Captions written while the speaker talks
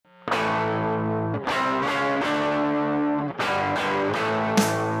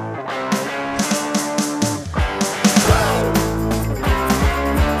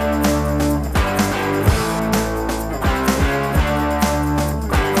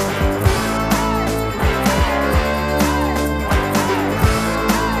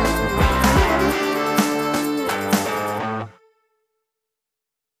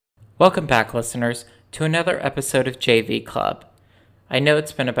Welcome back, listeners, to another episode of JV Club. I know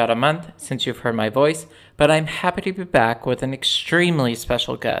it's been about a month since you've heard my voice, but I'm happy to be back with an extremely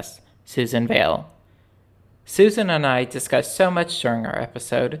special guest, Susan Vale. Susan and I discussed so much during our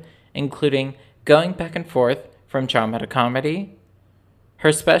episode, including going back and forth from drama to comedy,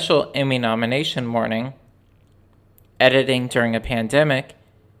 her special Emmy nomination morning, editing during a pandemic,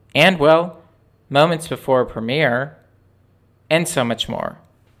 and, well, moments before a premiere, and so much more.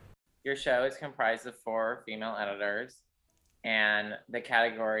 Your show is comprised of 4 female editors, and the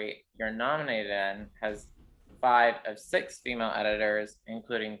category you're nominated in has 5 of 6 female editors,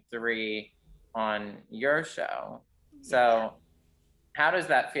 including 3 on your show. So how does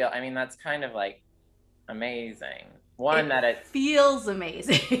that feel? I mean, that's kind of like amazing. It feels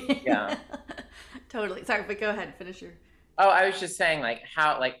amazing. Yeah. Totally. Sorry, but go ahead, finish your. Oh, I was just saying, like,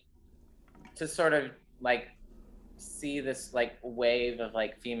 how, like, to sort of like see this like wave of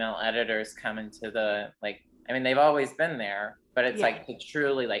like female editors come into the, like, I mean, they've always been there, but it's like to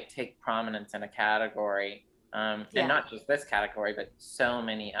truly like take prominence in a category, and not just this category, but so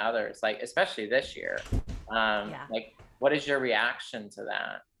many others, like especially this year. Like, what is your reaction to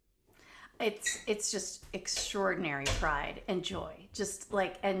that? It's just extraordinary pride and joy. Just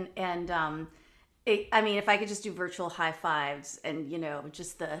like I mean, if I could just do virtual high fives and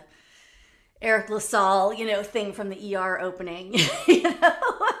just the Eric LaSalle, thing from the ER opening.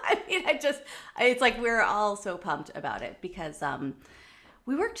 I mean, it's like we're all so pumped about it because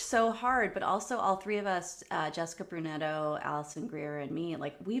we worked so hard, but also all 3 of us, Jessica Brunetto, Allison Greer, and me,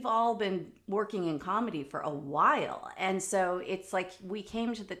 like we've all been working in comedy for a while. And so it's like we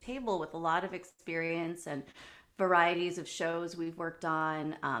came to the table with a lot of experience and varieties of shows we've worked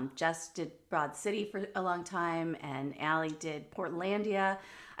on. Jess did Broad City for a long time, and Allie did Portlandia.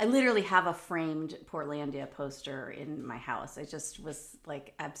 I literally have a framed Portlandia poster in my house. I just was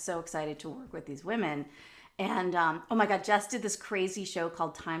like, I'm so excited to work with these women. And oh my God, Jess did this crazy show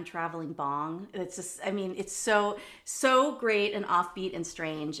called Time Traveling Bong. It's just, I mean, it's so great and offbeat and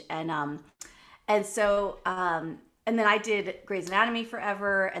strange. And then I did Grey's Anatomy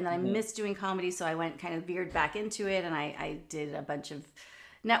forever, and then I missed doing comedy, so I went kind of veered back into it, and I did a bunch of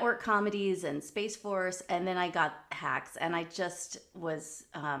network comedies and Space Force, and then I got Hacks, and I just was,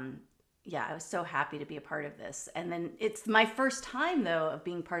 I was so happy to be a part of this. And then it's my first time, though, of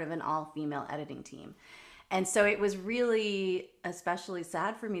being part of an all-female editing team. And so it was really especially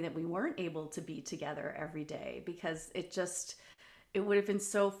sad for me that we weren't able to be together every day because it would have been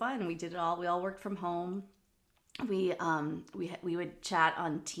so fun. We all worked from home. We would chat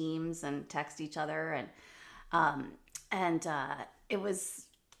on Teams and text each other, and it was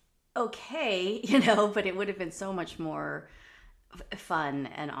okay, but it would have been so much more fun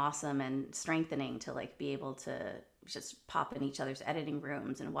and awesome and strengthening to like be able to just pop in each other's editing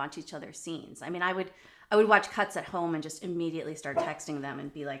rooms and watch each other's scenes. I mean, I would watch cuts at home and just immediately start texting them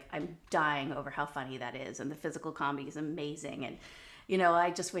and be like, I'm dying over how funny that is, and the physical comedy is amazing, and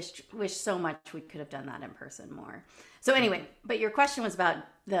I just wish so much we could have done that in person more. So anyway, but your question was about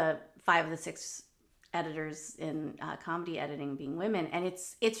the 5 of the 6 editors in comedy editing being women, and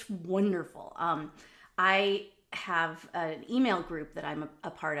it's wonderful. I have an email group that I'm a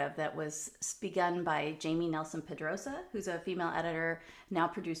part of that was begun by Jamie Nelson Pedrosa, who's a female editor, now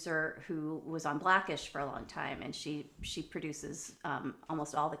producer, who was on Blackish for a long time, and she produces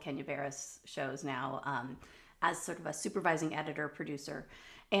almost all the Kenya Barris shows now. As sort of a supervising editor producer,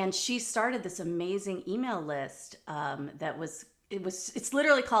 and she started this amazing email list it's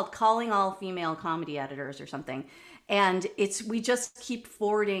literally called Calling All Female Comedy Editors or something, and we just keep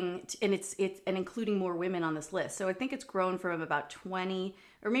forwarding and it's and including more women on this list. So I think it's grown from about 20,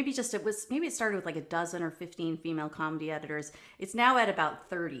 or maybe it started with like a dozen or 15 female comedy editors. It's now at about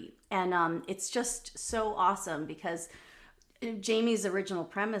 30, and it's just so awesome because Jamie's original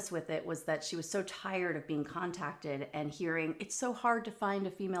premise with it was that she was so tired of being contacted and hearing it's so hard to find a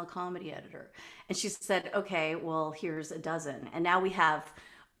female comedy editor. And she said, okay, well, here's a dozen. And now we have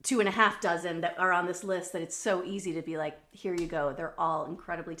 2.5 dozen that are on this list that it's so easy to be like, here you go. They're all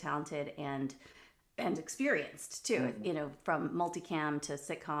incredibly talented and experienced too, from multicam to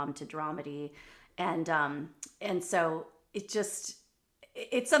sitcom to dramedy. And so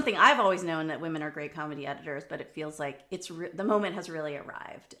it's something I've always known, that women are great comedy editors, but it feels like the moment has really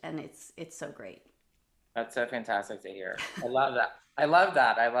arrived, and it's so great. That's so fantastic to hear. I love that. I love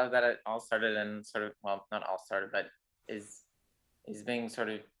that. I love that it all started in sort of, well, not all started, but is being sort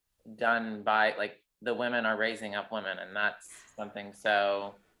of done by like the women are raising up women, and that's something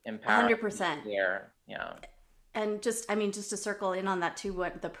so empowering. 100%. Here, yeah. And just to circle in on that too,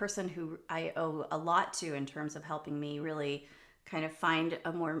 what the person who I owe a lot to in terms of helping me really kind of find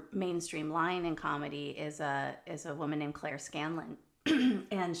a more mainstream line in comedy is a woman named Claire Scanlon,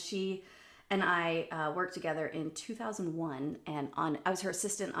 and she and I worked together in 2001, and I was her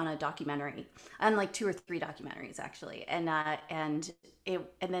assistant on a documentary, on like 2 or 3 documentaries actually, and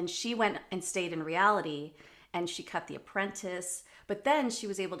then she went and stayed in reality, and she cut The Apprentice, but then she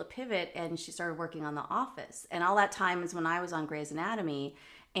was able to pivot and she started working on The Office, and all that time is when I was on Grey's Anatomy,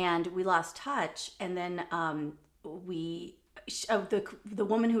 and we lost touch, and then we. The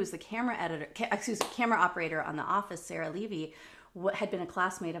woman who was the camera operator on The Office, Sarah Levy, had been a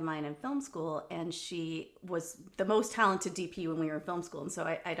classmate of mine in film school, and she was the most talented DP when we were in film school, and so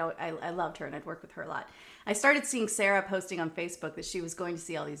I loved her, and I'd worked with her a lot. I started seeing Sarah posting on Facebook that she was going to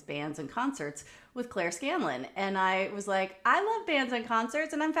see all these bands and concerts with Claire Scanlon, and I was like, I love bands and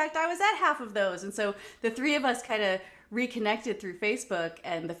concerts, and in fact I was at half of those, and so the 3 of us kind of reconnected through Facebook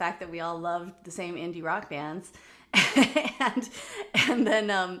and the fact that we all loved the same indie rock bands. and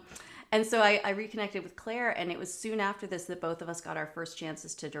then and so I reconnected with Claire, and it was soon after this that both of us got our first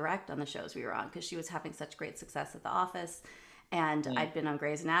chances to direct on the shows we were on, because she was having such great success at The Office, and I'd been on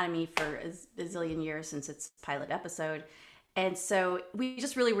Grey's Anatomy for a zillion years since its pilot episode. And so we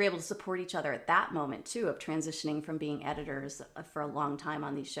just really were able to support each other at that moment too, of transitioning from being editors for a long time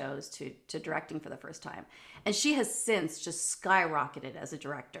on these shows to directing for the first time. And she has since just skyrocketed as a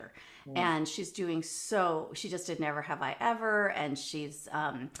director. And she's doing she just did Never Have I Ever, and she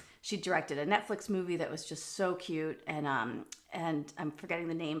directed a Netflix movie that was just so cute, and I'm forgetting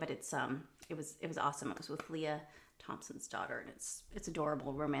the name, but it was awesome. It was with Leah Thompson's daughter, and it's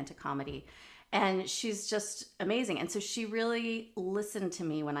adorable romantic comedy. And she's just amazing. And so she really listened to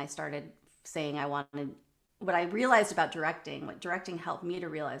me when I started saying what I realized about directing, what directing helped me to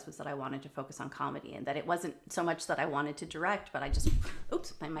realize was that I wanted to focus on comedy, and that it wasn't so much that I wanted to direct, but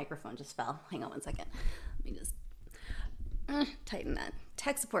oops, my microphone just fell. Hang on one second. Let me just tighten that.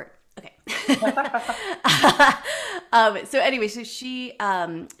 Tech support. Okay. So anyway, so she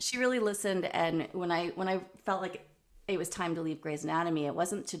really listened. And when I felt like it was time to leave Grey's Anatomy, it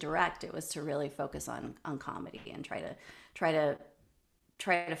wasn't to direct, it was to really focus on comedy and try to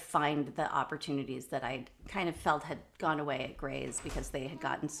find the opportunities that I kind of felt had gone away at Grey's because they had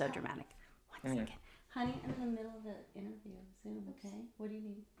gotten so dramatic. One second. Honey, I'm in the middle of the interview. Zoom, okay? What do you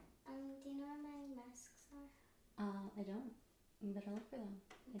need? Do you know where my masks are? I don't. You better look for them.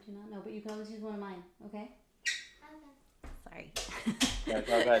 I do not know, but you can always use one of mine, okay? Okay. Sorry. Yeah,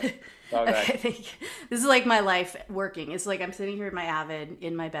 it's all good. It's all good. Okay, this is like my life working. It's like I'm sitting here at my Avid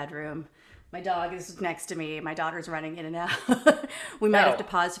in my bedroom. My dog is next to me. My daughter's running in and out. We might have to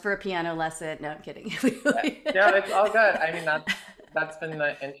pause for a piano lesson. No, I'm kidding. Yeah, it's all good. I mean, that's been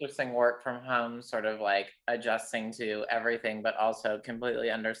the interesting work from home, sort of like adjusting to everything, but also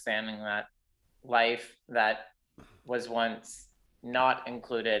completely understanding that life that was once not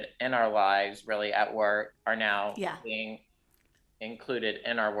included in our lives really at work are now being included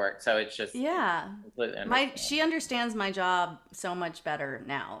in our work. So it's just completely she understands my job so much better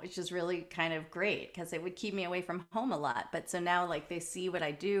now, which is really kind of great, because it would keep me away from home a lot. But so now, like, they see what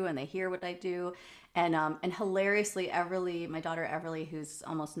I do and they hear what I do, and hilariously, Everly, my daughter Everly, who's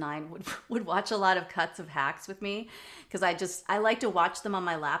almost 9, would watch a lot of cuts of Hacks with me, because I like to watch them on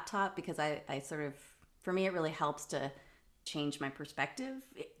my laptop, because I sort of, for me, it really helps to change my perspective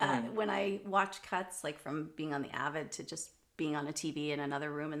when I watch cuts, like from being on the Avid to just being on a TV in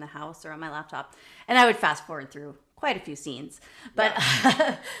another room in the house or on my laptop. And I would fast forward through quite a few scenes, but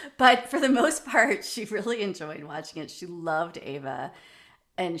but for the most part, she really enjoyed watching it. She loved Ava,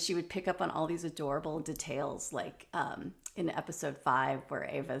 and she would pick up on all these adorable details, like in episode 5, where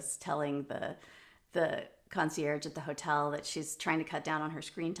Ava's telling the concierge at the hotel that she's trying to cut down on her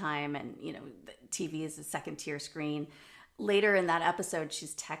screen time, and the TV is a second tier screen. Later in that episode,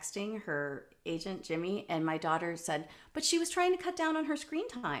 she's texting her agent, Jimmy, and my daughter said, but she was trying to cut down on her screen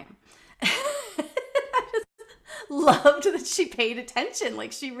time. I just loved that she paid attention.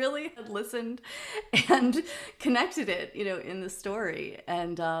 Like, she really had listened and connected it, in the story.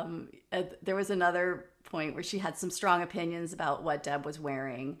 And there was another point where she had some strong opinions about what Deb was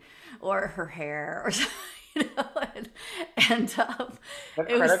wearing or her hair or something. And the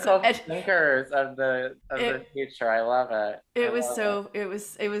critical thinkers of the future. I love it.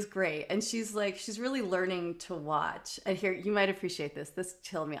 It was great. And she's really learning to watch. And here, you might appreciate this. This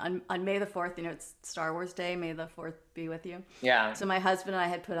killed me. On May the 4th, it's Star Wars Day. May the 4th be with you. Yeah. So my husband and I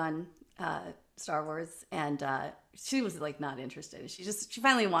had put on Star Wars, and she was like not interested. She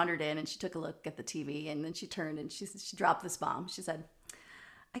finally wandered in, and she took a look at the TV, and then she turned and she dropped this bomb. She said,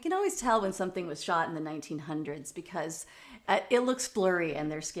 I can always tell when something was shot in the 1900s because it looks blurry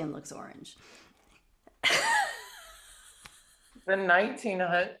and their skin looks orange. The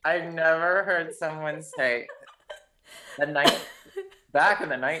 1900. I've never heard someone say back in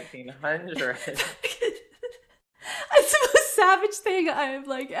the 1900s. It's the most savage thing I've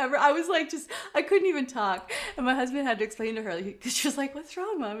like ever. I was like, just I couldn't even talk, and my husband had to explain to her. Like, she was like, "What's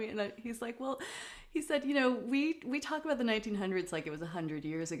wrong, mommy?" And he's like, "Well," he said, "You know, we talk about the 1900s like it was 100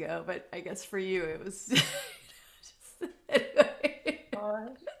 years ago, but I guess for you it was." Just, anyway.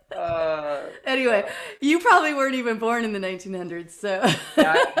 Anyway, you probably weren't even born in the 1900s, so.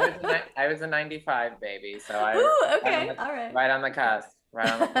 Yeah, I was a 95 baby, so Ooh, okay, all right. right on the cusp, right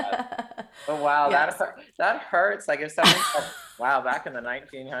on the cusp. But wow, Yes. that hurts. Like if someone said, "Wow, back in the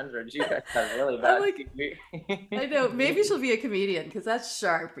 1900s, you guys had really bad like, TV." I know. Maybe she'll be a comedian because that's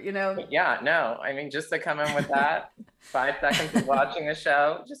sharp, you know. Yeah, no, I mean, just to come in with that, 5 seconds of watching a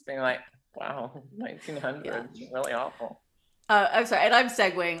show, just being like, "Wow, 1900s, really awful." I'm sorry, and I'm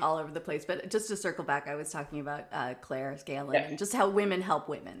segueing all over the place, but just to circle back, I was talking about Claire Scanlon and just how women help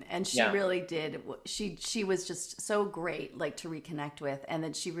women, and she really did. She was just so great, like to reconnect with, and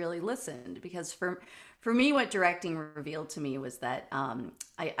then she really listened because for me, what directing revealed to me was that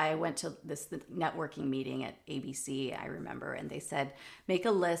I went to the networking meeting at ABC, I remember, and they said, make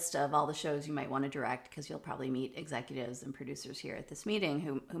a list of all the shows you might want to direct because you'll probably meet executives and producers here at this meeting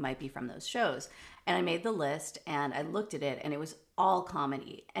who might be from those shows. And I made the list and I looked at it and it was all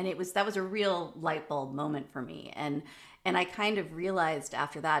comedy. And that was a real light bulb moment for me. And I kind of realized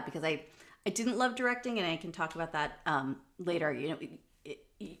after that, because I didn't love directing, and I can talk about that later, you know,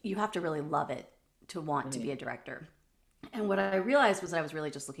 you have to really love it to want to be a director. And what I realized was that I was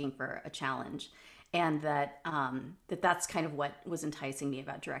really just looking for a challenge, and that's kind of what was enticing me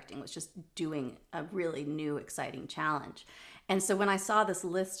about directing, was just doing a really new, exciting challenge. And so when I saw this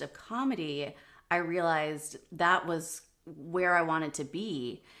list of comedy, I realized that was where I wanted to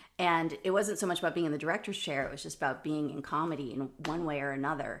be. And it wasn't so much about being in the director's chair, it was just about being in comedy in one way or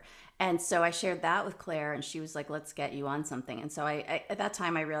another. And so I shared that with Claire, and she was like, let's get you on something. And so I at that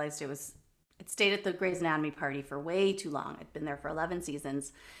time, I realized I'd stayed at the Grey's Anatomy party for way too long. I'd been there for 11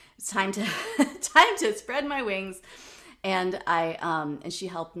 seasons. It's time to time to spread my wings. And and she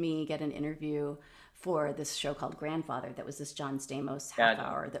helped me get an interview for this show called Grandfather that was this John Stamos half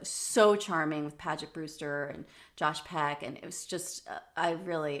hour that was so charming with Paget Brewster and Josh Peck, and it was just I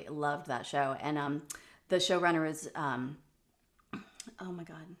really loved that show. And the showrunner is oh my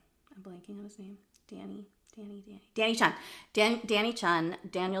god, I'm blanking on his name. Danny Chun,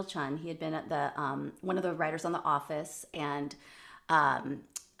 Daniel Chun. He had been at the one of the writers on The Office, and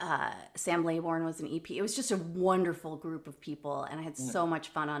Sam Laybourne was an EP. It was just a wonderful group of people, and I had so much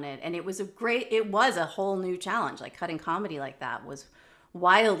fun on it. And it was a whole new challenge. Like cutting comedy like that was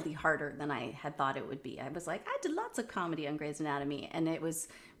wildly harder than I had thought it would be. I was like, I did lots of comedy on Grey's Anatomy, and it was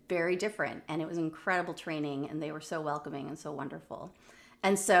very different, and it was incredible training, and they were so welcoming and so wonderful.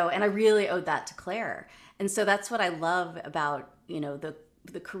 And I really owed that to Claire. And so that's what I love about, you know,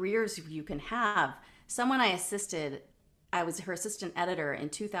 the careers you can have. Someone I assisted, I was her assistant editor in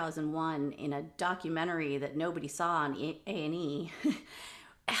 2001 in a documentary that nobody saw on A&E,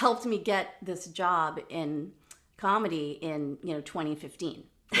 helped me get this job in comedy in, 2015.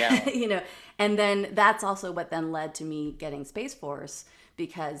 Yeah. And then that's also what then led to me getting Space Force,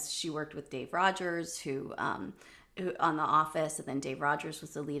 because she worked with Dave Rogers, who on The Office, and then Dave Rogers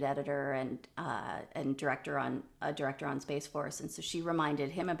was the lead editor and director on Space Force, and so she reminded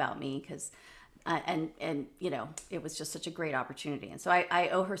him about me because it was just such a great opportunity, and so I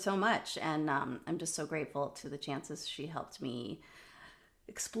owe her so much, and I'm just so grateful to the chances she helped me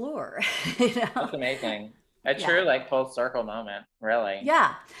explore. That's amazing. A true full circle moment, really.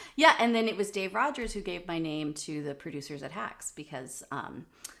 Yeah, and then it was Dave Rogers who gave my name to the producers at Hacks, because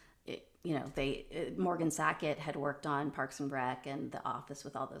Morgan Sackett had worked on Parks and Rec and The Office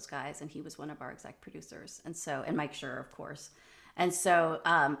with all those guys, and he was one of our exec producers, and Mike Schur, of course. And so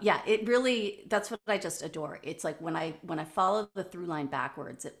it really, that's what I just adore. It's like when I follow the through line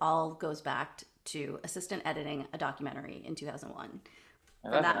backwards, it all goes back to assistant editing a documentary in 2001.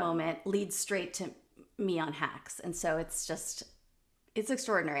 From that moment leads straight to me on Hacks, and so it's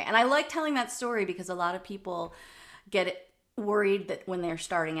extraordinary. And I like telling that story because a lot of people get worried that when they're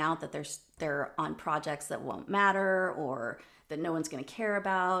starting out that they're on projects that won't matter or that no one's going to care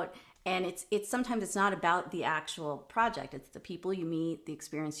about, and it's sometimes it's not about the actual project, it's the people you meet, the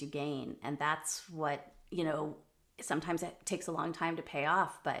experience you gain, and that's what sometimes it takes a long time to pay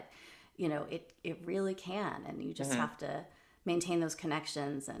off, but it really can, and you just have to maintain those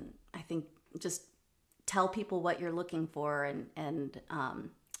connections, and I think just tell people what you're looking for, and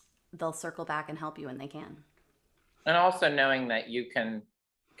they'll circle back and help you when they can. And also knowing that you can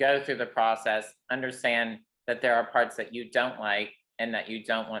go through the process, understand that there are parts that you don't like and that you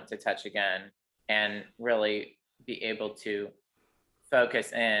don't want to touch again, and really be able to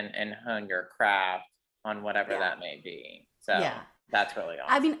focus in and hone your craft on whatever Yeah. that may be. So Yeah. that's really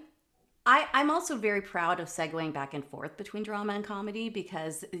I awesome. mean, I'm also very proud of segueing back and forth between drama and comedy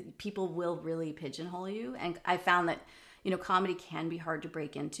because people will really pigeonhole you. And I found that, comedy can be hard to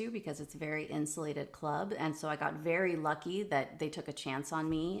break into because it's a very insulated club. And so I got very lucky that they took a chance on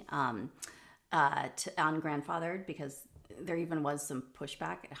me on Grandfathered, because there even was some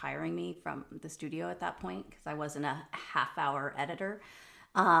pushback at hiring me from the studio at that point because I wasn't a half-hour editor.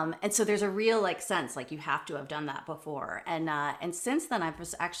 And so there's a real sense you have to have done that before, and since then I've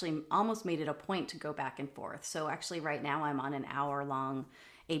just actually almost made it a point to go back and forth. So actually, right now I'm on an hour long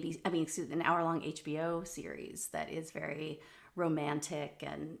an hour long HBO series that is very romantic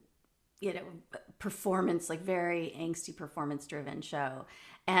and performance, very angsty performance driven show,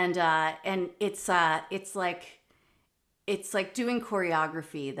 and it's like doing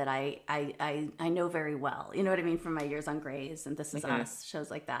choreography that I know very well. You know what I mean, from my years on Grey's and This Is Hmm. Us, shows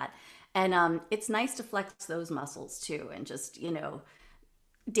like that. And it's nice to flex those muscles too, and just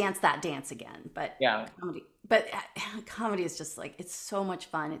dance that dance again. But Yeah. comedy is just it's so much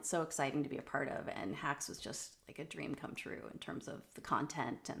fun. It's so exciting to be a part of, and Hacks was just a dream come true in terms of the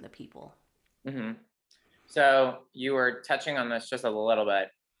content and the people. Hmm. So you were touching on this just a little bit,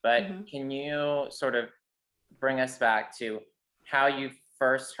 but Hmm. can you sort of bring us back to how you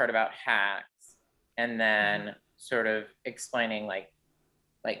first heard about hacks, and then sort of explaining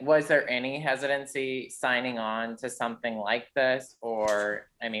was there any hesitancy signing on to something like this, or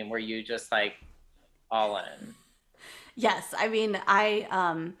I mean, were you just all in? Yes, I mean,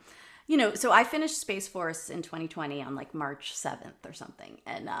 so I finished Space Force in 2020 on March 7th or something.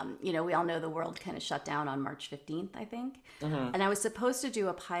 And, we all know the world kind of shut down on March 15th, I think. Hmm. And I was supposed to do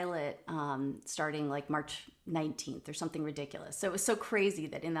a pilot starting March 19th or something ridiculous. So it was so crazy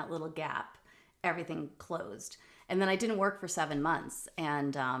that in that little gap, everything closed. And then I didn't work for 7 months.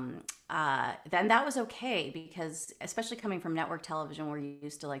 And then that was okay because, especially coming from network television, we're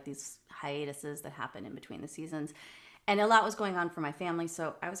used to these hiatuses that happen in between the seasons. And a lot was going on for my family.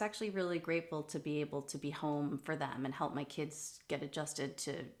 So I was actually really grateful to be able to be home for them and help my kids get adjusted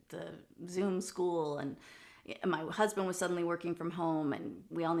to the Zoom school. And my husband was suddenly working from home, and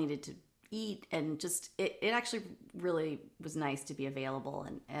we all needed to eat, and just it actually really was nice to be available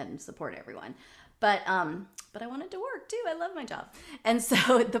and support everyone. But I wanted to work too. I love my job. And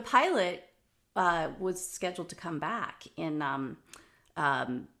so the pilot was scheduled to come back in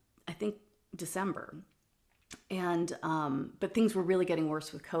I think December. And but things were really getting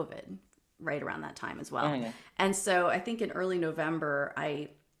worse with COVID right around that time as well. Hmm. And so I think in early November I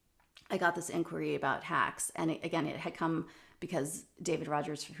got this inquiry about Hacks, and again, it had come because David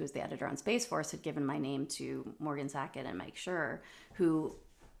Rogers, who's the editor on Space Force, had given my name to Morgan Sackett and Mike Schur, who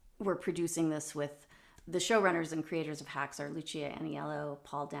were producing this with the showrunners and creators of Hacks are Lucia Aniello,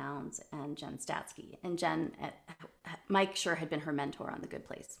 Paul Downs, and Jen Statsky. And Mike Schur had been her mentor on The Good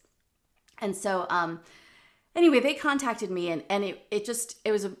Place. And so anyway, they contacted me, and it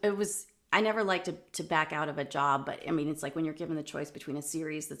was I never liked to back out of a job, but I mean, it's when you're given the choice between a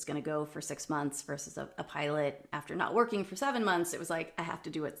series that's going to go for 6 months versus a pilot after not working for 7 months. It was I have to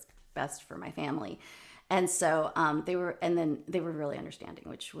do what's best for my family. And so they were really understanding,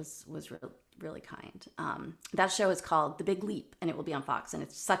 which was really, really kind. That show is called The Big Leap, and it will be on Fox, and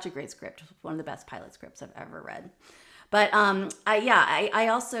it's such a great script, one of the best pilot scripts I've ever read. But I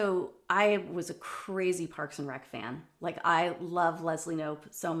was a crazy Parks and Rec fan. I love Leslie Knope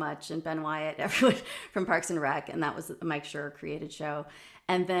so much, and Ben Wyatt, everyone from Parks and Rec, and that was a Mike Schur created show.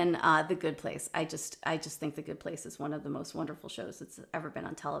 And then The Good Place. I just think The Good Place is one of the most wonderful shows that's ever been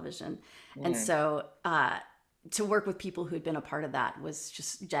on television. And Hmm. so to work with people who had been a part of that was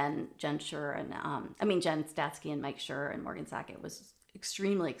just Jen Schur, and Jen Statsky and Mike Schur and Morgan Sackett was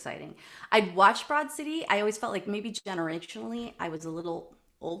extremely exciting. I'd watched Broad City. I always felt maybe generationally I was a little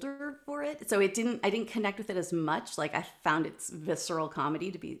older for it, so I didn't connect with it as much. I found its visceral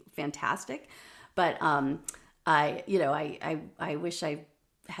comedy to be fantastic, but I wish I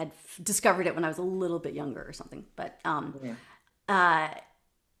had discovered it when I was a little bit younger or something. But Hmm. uh,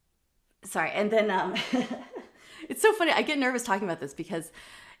 sorry. And then it's so funny. I get nervous talking about this because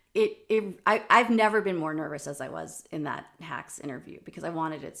I've never been more nervous as I was in that Hacks interview because I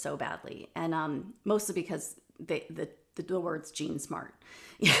wanted it so badly, and mostly because the words Gene Smart.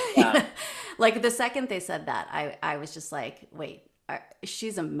 Yeah. The second they said that, I was just wait,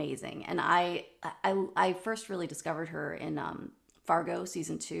 she's amazing. And I first really discovered her in Fargo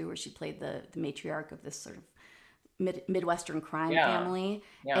season 2, where she played the matriarch of this sort of Midwestern crime Yeah. family,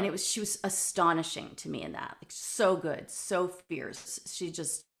 Yeah. and she was astonishing to me in that, like so good, so fierce. She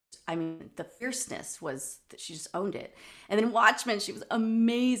just, I mean, the fierceness was that she just owned it. And then Watchmen, she was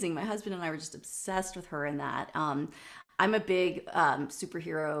amazing. My husband and I were just obsessed with her in that. I'm a big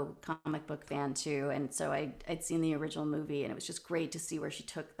superhero comic book fan too, and so I'd seen the original movie, and it was just great to see where she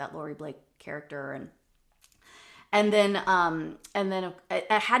took that Laurie Blake character. And then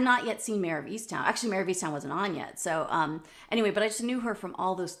I had not yet seen Mayor of Easttown. Actually, Mayor of Easttown wasn't on yet. So anyway, but I just knew her from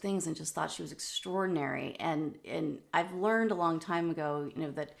all those things and just thought she was extraordinary. And I've learned a long time ago,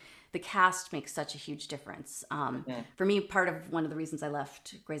 that the cast makes such a huge difference. For me, part of one of the reasons I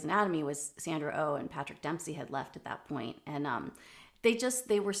left Grey's Anatomy was Sandra Oh and Patrick Dempsey had left at that point, and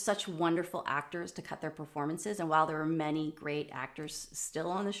they were such wonderful actors to cut their performances. And while there were many great actors still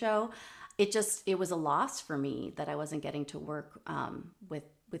on the show, it was a loss for me that I wasn't getting to work with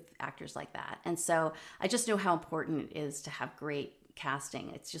actors like that. And so I just know how important it is to have great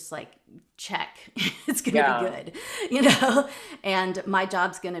casting. It's just like, check, it's going to be good, and my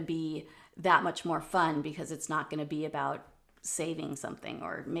job's going to be that much more fun because it's not going to be about saving something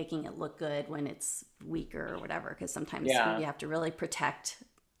or making it look good when it's weaker or whatever, because sometimes you have to really protect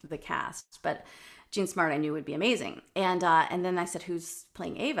the cast. But Jean Smart I knew would be amazing. And then I said, who's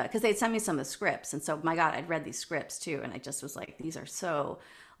playing Ava? Because they'd sent me some of the scripts. And so, my God, I'd read these scripts too. And I just was like, these are so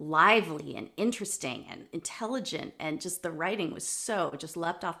lively and interesting and intelligent. And just the writing was so, just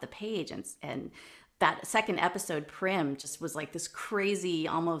leapt off the page. And that second episode, Prim, just was like this crazy,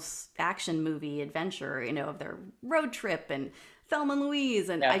 almost action movie adventure, of their road trip and Thelma and Louise.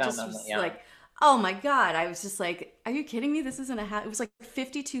 And I just was like, oh my God. I was just like, are you kidding me? This isn't it was like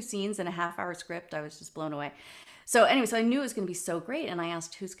 52 scenes in a half-hour script. I was just blown away. So anyway, so I knew it was going to be so great. And I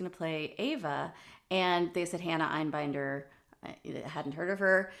asked who's going to play Ava. And they said Hannah Einbinder. I hadn't heard of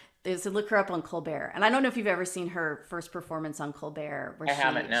her. They said, look her up on Colbert. And I don't know if you've ever seen her first performance on Colbert. I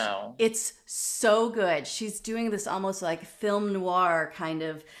haven't, no. It's so good. She's doing this almost like film noir kind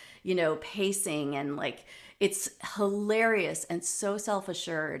of, pacing, and like, it's hilarious and so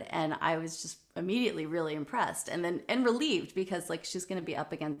self-assured. And I was just immediately really impressed and relieved, because like, she's going to be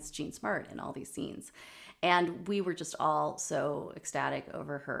up against Jean Smart in all these scenes. And we were just all so ecstatic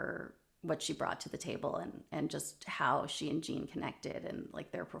over her, what she brought to the table, and just how she and Jean connected, and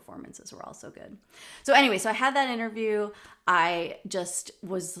like their performances were all so good. So anyway, so I had that interview. I just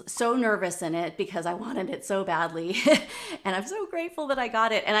was so nervous in it because I wanted it so badly. And I'm so grateful that I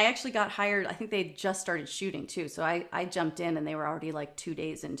got it. And I actually got hired. I think they just started shooting too. So I jumped in and they were already like 2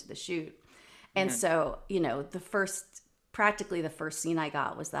 days into the shoot. And so, practically the first scene I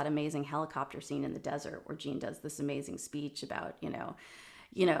got was that amazing helicopter scene in the desert where Jean does this amazing speech about,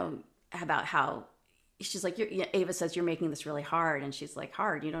 about how she's like, Ava says, you're making this really hard. And she's like,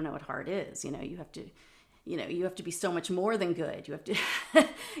 hard? You don't know what hard is. You have to be so much more than good. You have to,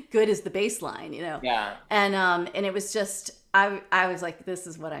 good is the baseline, Yeah. And it was just, I was like, this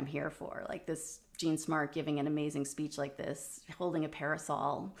is what I'm here for. Like, this Jean Smart giving an amazing speech like this, holding a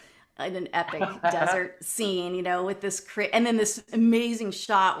parasol in an epic desert scene, with this and then this amazing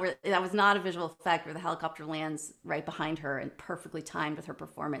shot where that was not a visual effect, where the helicopter lands right behind her and perfectly timed with her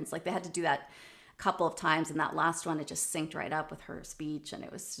performance. Like, they had to do that a couple of times, and that last one, it just synced right up with her speech, and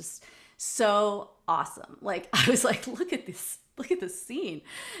it was just so awesome. Like, I was like, look at this scene,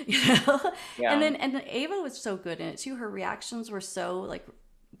 Yeah. And then Ava was so good in it too. Her reactions were so like,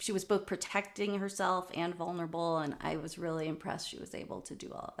 she was both protecting herself and vulnerable, and I was really impressed she was able to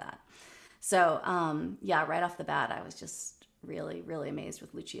do all of that. So right off the bat, I was just really, really amazed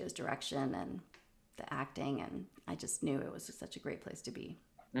with Lucia's direction and the acting, and I just knew it was such a great place to be.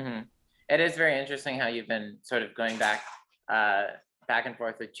 Mm-hmm. It is very interesting how you've been sort of going back and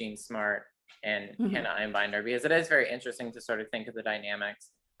forth with Jean Smart and Hannah Einbinder, because it is very interesting to sort of think of the dynamics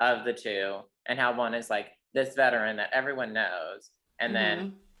of the two, and how one is like this veteran that everyone knows, and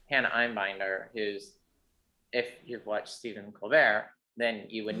then Hannah Einbinder, who's, if you've watched Stephen Colbert, then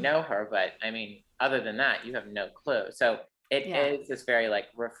you would know her. But I mean, other than that, you have no clue. So it is this very like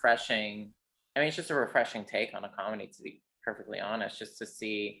refreshing, I mean, it's just a refreshing take on a comedy, to be perfectly honest, just to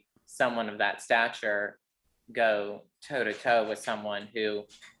see someone of that stature go toe to toe with someone who,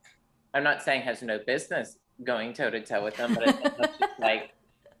 I'm not saying has no business going toe to toe with them, but it's just like,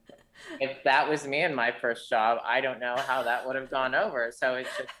 if that was me in my first job, I don't know how that would have gone over. So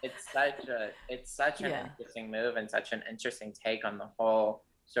it's such an interesting move, and such an interesting take on the whole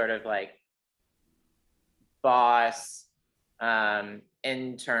sort of like boss,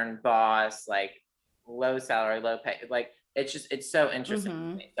 intern boss, like low salary, low pay. Like, it's so interesting to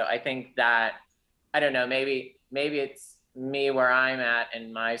me. So I think that, I don't know, maybe it's me where I'm at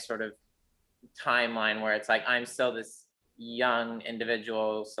in my sort of timeline where it's like I'm still this young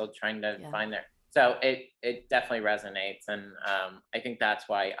individual still trying to find their, so it definitely resonates. And I think that's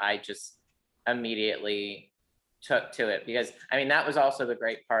why I just immediately took to it, because I mean that was also the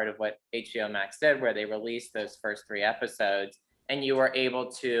great part of what HBO Max did, where they released those first 3 episodes and you were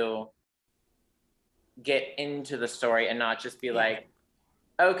able to get into the story and not just be like,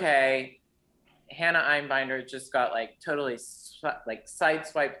 okay, Hannah Einbinder just got like totally like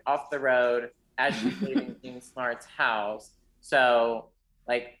sideswiped off the road as she's leaving Jean Smart's house. So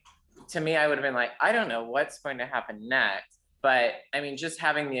like, to me, I would have been like, I don't know what's going to happen next. But I mean, just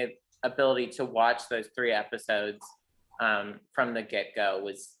having the ability to watch those 3 episodes from the get-go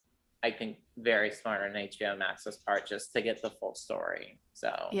was, I think, very smart on HBO Max's part, just to get the full story.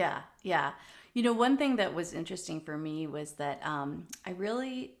 So yeah. You know, one thing that was interesting for me was that I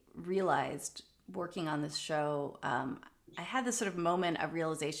really realized working on this show, I had this sort of moment of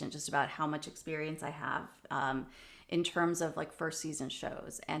realization just about how much experience I have in terms of like first season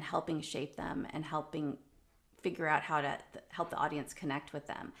shows and helping shape them and helping figure out how to help the audience connect with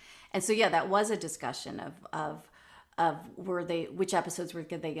them. And so, yeah, that was a discussion of which episodes were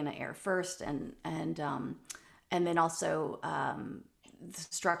they going to air first, and then also the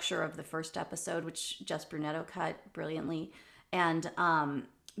structure of the first episode, which Jess Brunetto cut brilliantly. And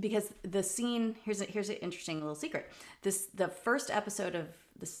because the scene, here's an interesting little secret. The first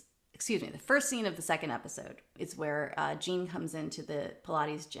scene of the second episode is where Jean comes into the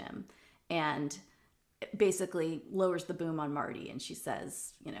Pilates gym and basically lowers the boom on Marty, and she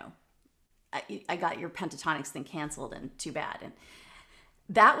says, you know, I got your pentatonics thing canceled, and too bad. And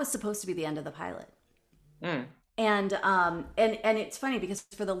that was supposed to be the end of the pilot. And it's funny because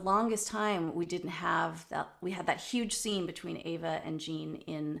for the longest time we didn't have that. We had that huge scene between Ava and Jean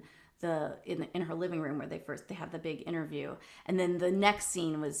in her living room where they have the big interview, and then the next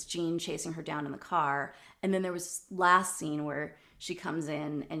scene was Jean chasing her down in the car, and then there was last scene where she comes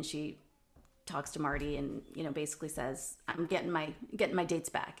in and she talks to Marty and, you know, basically says, I'm getting my dates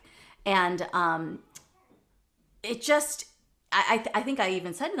back. And it just, I think I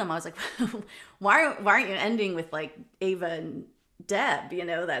even said to them, I was like, why aren't you ending with like Ava and Deb, you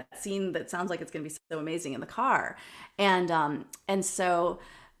know, that scene that sounds like it's going to be so amazing in the car. And so,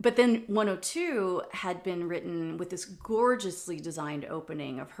 but then 102 had been written with this gorgeously designed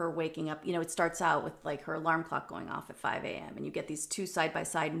opening of her waking up. You know, it starts out with like her alarm clock going off at 5 a.m. and you get these 2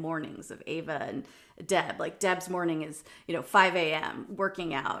 side-by-side mornings of Ava and Deb. Like Deb's morning is, you know, 5 a.m.,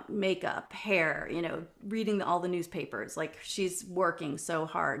 working out, makeup, hair, you know, reading all the newspapers. Like she's working so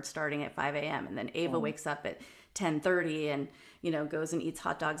hard starting at 5 a.m. And then Ava wakes up at 10:30 and, you know, goes and eats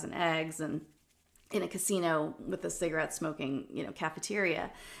hot dogs and eggs and in a casino with a cigarette smoking, you know,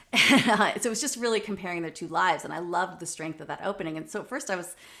 cafeteria. So it was just really comparing their 2 lives. And I loved the strength of that opening. And so at first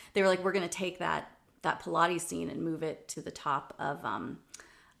they were like, we're going to take that Pilates scene and move it to the top of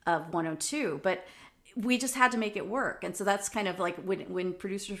 102. But we just had to make it work. And so that's kind of like when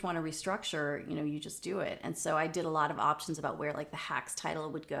producers want to restructure, you know, you just do it. And so I did a lot of options about where like the Hacks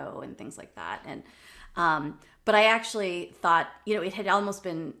title would go and things like that. And, but I actually thought, you know, it had almost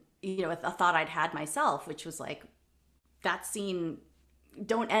been, you know, a thought I'd had myself, which was like, that scene,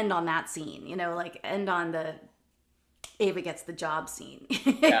 don't end on that scene, you know, like end on the Ava gets the job scene.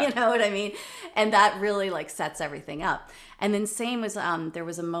 Yeah. You know what I mean? And that really like sets everything up. And then same was, there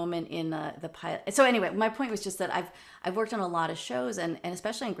was a moment in the pilot. So anyway, my point was just that I've worked on a lot of shows and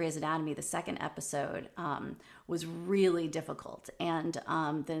especially in Grey's Anatomy, the second episode was really difficult. And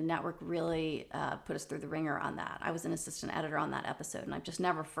the network really put us through the ringer on that. I was an assistant editor on that episode and I've just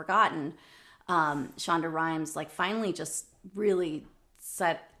never forgotten Shonda Rhimes like finally just really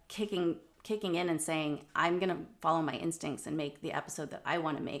kicking in and saying, I'm going to follow my instincts and make the episode that I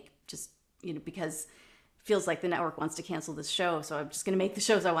want to make, just, you know, because it feels like the network wants to cancel this show. So I'm just going to make the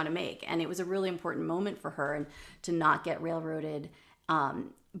shows I want to make. And it was a really important moment for her and to not get railroaded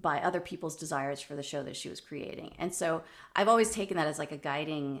by other people's desires for the show that she was creating. And so I've always taken that as like a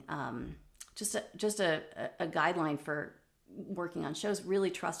guiding, just a guideline for working on shows,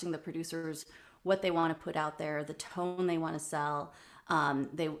 really trusting the producers, what they want to put out there, the tone they want to sell,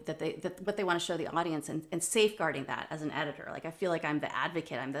 what they want to show the audience, and safeguarding that as an editor. Like I feel like I'm the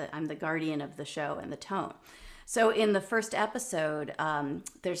advocate, I'm the guardian of the show and the tone. So in the first episode,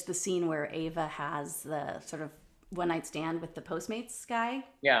 there's the scene where Ava has the sort of one night stand with the Postmates guy.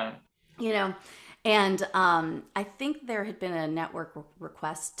 Yeah. You know, and I think there had been a network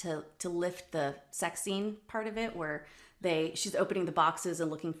request to lift the sex scene part of it, where she's opening the boxes and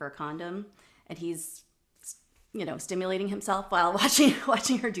looking for a condom, and he's, you know, stimulating himself while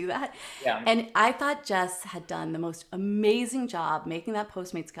watching her do that. Yeah. And I thought Jess had done the most amazing job making that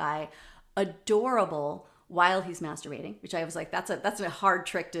Postmates guy adorable while he's masturbating, which I was like, that's a hard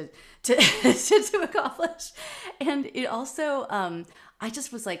trick to accomplish. And it also, I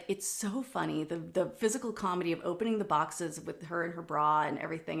just was like, it's so funny, the physical comedy of opening the boxes with her and her bra and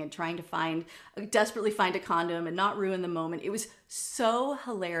everything, and trying to desperately find a condom and not ruin the moment. It was so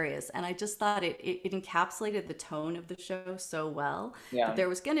hilarious, and I just thought it encapsulated the tone of the show so well. Yeah. That there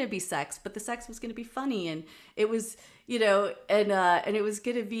was going to be sex, but the sex was going to be funny, and it was, and it was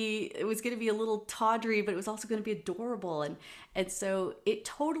going to be a little tawdry, but it was also going to be adorable, and so it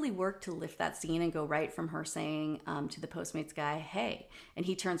totally worked to lift that scene and go right from her saying to the Postmates guy, "Hey," and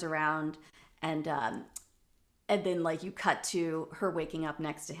he turns around, and then like you cut to her waking up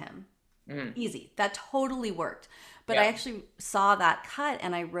next to him. Easy. That totally worked. But I actually saw that cut,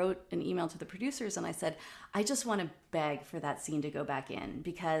 and I wrote an email to the producers, and I said, I just want to beg for that scene to go back in,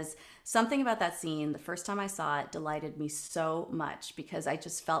 because something about that scene, the first time I saw it, delighted me so much, because I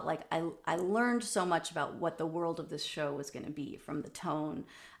just felt like I learned so much about what the world of this show was going to be, from the tone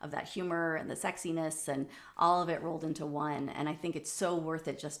of that humor and the sexiness, and all of it rolled into one. And I think it's so worth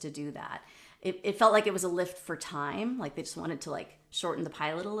it just to do that. It felt like it was a lift for time, like they just wanted to like shorten the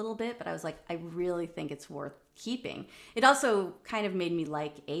pilot a little bit, but I was like, I really think it's worth keeping. It also kind of made me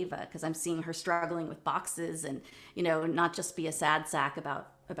like Ava, because I'm seeing her struggling with boxes and, not just be a sad sack about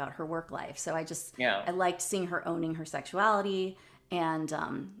her work life. So I liked seeing her owning her sexuality, and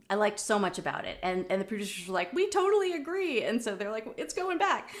I liked so much about it. And the producers were like, we totally agree. And so they're like, it's going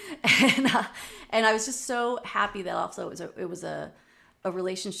back. And I was just so happy that also it was a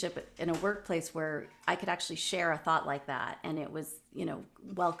relationship in a workplace where I could actually share a thought like that, and it was,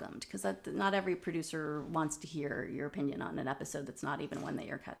 welcomed, because not every producer wants to hear your opinion on an episode that's not even one that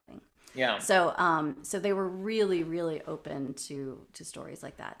you're cutting. Yeah. So they were really, really open to stories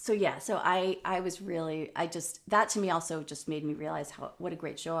like that. So yeah, so I was really, that to me also just made me realize what a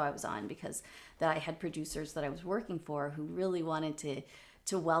great show I was on, because that I had producers that I was working for who really wanted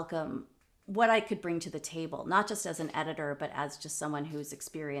to welcome what I could bring to the table, not just as an editor, but as just someone who's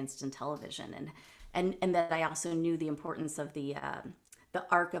experienced in television, and that I also knew the importance of the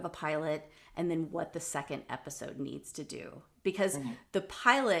arc of a pilot, and then what the second episode needs to do, because the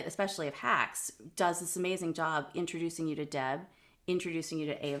pilot, especially of Hacks, does this amazing job introducing you to Deb, introducing you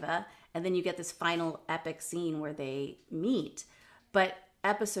to Ava, and then you get this final epic scene where they meet, but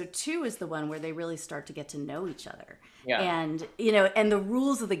episode 2 is the one where they really start to get to know each other. Yeah. And, and the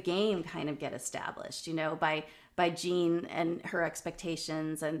rules of the game kind of get established, by Jean and her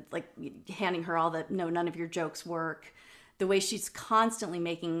expectations, and like handing her all the, no, none of your jokes work. The way she's constantly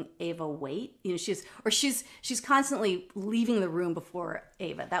making Ava wait, she's constantly leaving the room before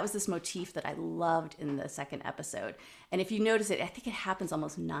Ava. That was this motif that I loved in the second episode. And if you notice it, I think it happens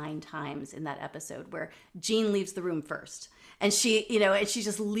almost 9 times in that episode, where Jean leaves the room first. And she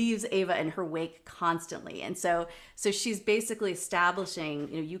just leaves Ava in her wake constantly. And so she's basically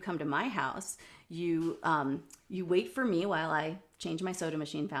establishing, you come to my house, you wait for me while I change my soda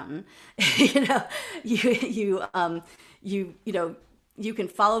machine fountain. You can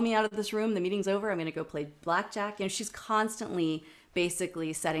follow me out of this room. The meeting's over. I'm going to go play blackjack. She's constantly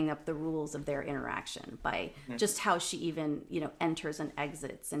basically setting up the rules of their interaction by just how she even, enters and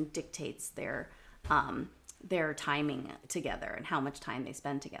exits and dictates their timing together and how much time they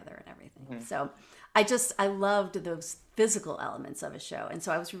spend together and everything. So I loved those physical elements of a show. And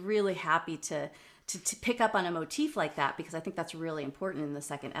so I was really happy to pick up on a motif like that, because I think that's really important in the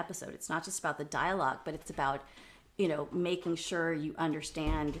second episode. It's not just about the dialogue, but it's about, making sure you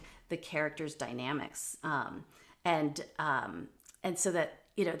understand the characters' dynamics. And so that,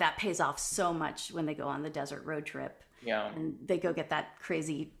 that pays off so much when they go on the desert road trip. Yeah. And they go get that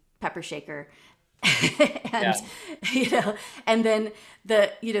crazy pepper shaker. And and then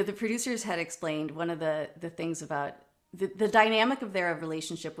the producers had explained one of the things about the dynamic of their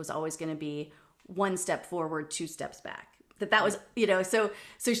relationship was always going to be 1 step forward, 2 steps back. That was, so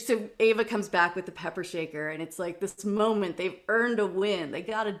Ava comes back with the pepper shaker, and it's like this moment, they've earned a win, they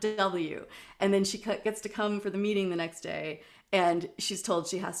got a W, and then she gets to come for the meeting the next day, and she's told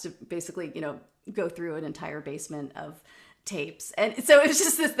she has to basically, go through an entire basement of tapes. And so it was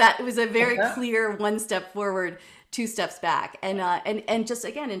just it was a very clear 1 step forward, 2 steps back. And just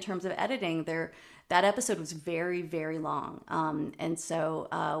again, in terms of editing, that episode was very, very long. And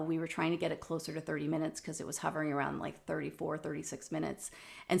so we were trying to get it closer to 30 minutes, because it was hovering around like 34, 36 minutes.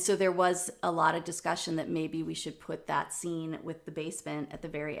 And so there was a lot of discussion that maybe we should put that scene with the basement at the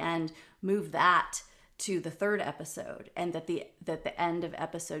very end, move that to the third episode, and that the end of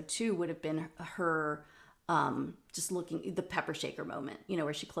episode 2 would have been her just looking, the pepper shaker moment,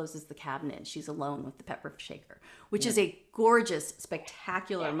 where she closes the cabinet and she's alone with the pepper shaker, which is a gorgeous,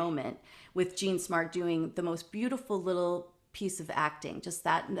 spectacular moment with Jean Smart doing the most beautiful little piece of acting. Just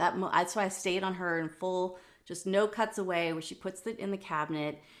that's why I stayed on her in full, just no cuts away, where she puts it in the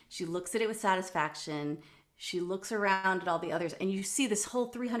cabinet. She looks at it with satisfaction. She looks around at all the others, and you see this whole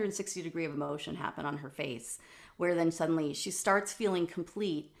 360 degree of emotion happen on her face, where then suddenly she starts feeling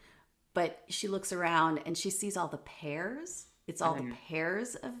complete, but she looks around and she sees all the pairs. It's all the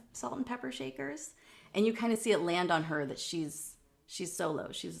pairs of salt and pepper shakers. And you kind of see it land on her that she's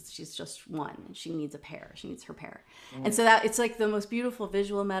solo. She's just one. And she needs a pair. She needs her pair. And so that it's like the most beautiful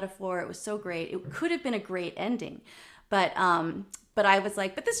visual metaphor. It was so great. It could have been a great ending. But I was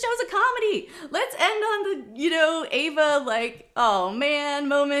like, but this show's a comedy. Let's end on the, Ava, like, oh man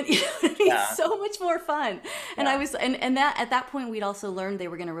moment. It's so much more fun. And I was, and that at that point, we'd also learned they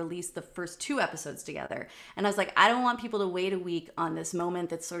were going to release the first 2 episodes together. And I was like, I don't want people to wait a week on this moment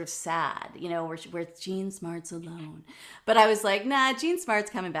that's sort of sad, where Jean Smart's alone. But I was like, nah, Jean Smart's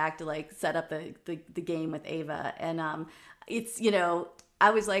coming back to like set up the game with Ava. And it's, I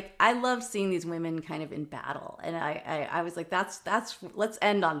was like, I love seeing these women kind of in battle. And I was like, that's let's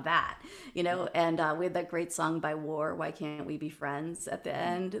end on that, and we had that great song by War, Why Can't We Be Friends, at the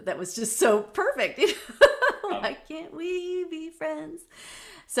end. That was just so perfect. Why can't we be friends?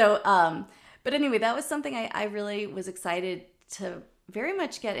 So, but anyway, that was something I really was excited to very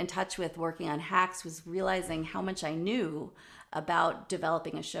much get in touch with working on Hacks, was realizing how much I knew about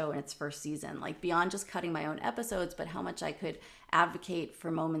developing a show in its first season, like beyond just cutting my own episodes, but how much I could advocate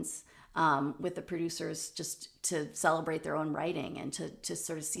for moments with the producers just to celebrate their own writing and to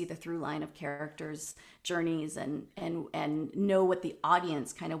sort of see the through line of characters' journeys and know what the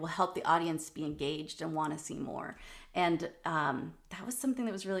audience kind of will help the audience be engaged and want to see more. And that was something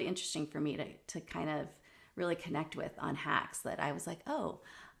that was really interesting for me to kind of really connect with on Hacks, that I was like, oh,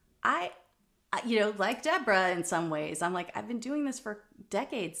 I like Deborah in some ways, I'm like, I've been doing this for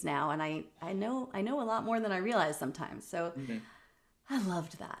decades now, and I know a lot more than I realize sometimes. So I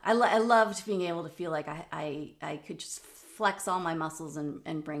loved that. I loved being able to feel like I could just flex all my muscles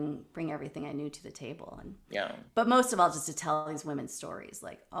and bring everything I knew to the table. And but most of all, just to tell these women's stories.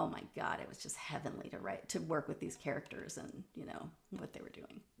 Like, oh my God, it was just heavenly to work with these characters and what they were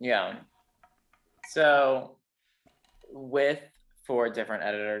doing. Yeah. So with 4 different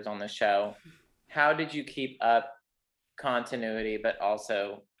editors on the show, how did you keep up continuity, but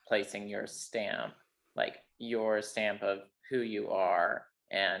also placing your stamp, like your stamp of who you are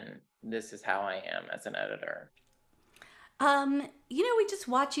and this is how I am as an editor? We just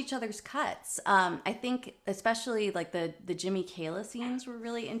watch each other's cuts. I think especially like the Jimmy Kayla scenes were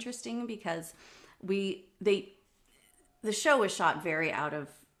really interesting because the show was shot very out of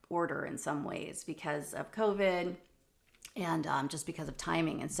order in some ways because of COVID and just because of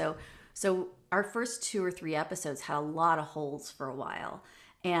timing. And so our first 2 or 3 episodes had a lot of holes for a while.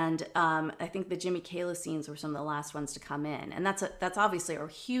 And I think the Jimmy Kayla scenes were some of the last ones to come in. And that's obviously a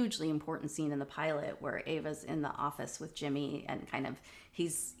hugely important scene in the pilot, where Ava's in the office with Jimmy and kind of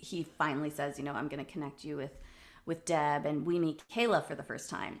he finally says, I'm going to connect you with Deb, and we meet Kayla for the first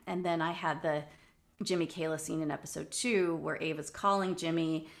time. And then I had the Jimmy Kayla scene in episode 2 where Ava's calling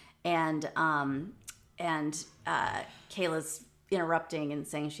Jimmy and Kayla's interrupting and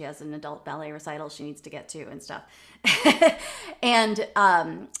saying she has an adult ballet recital she needs to get to and stuff. And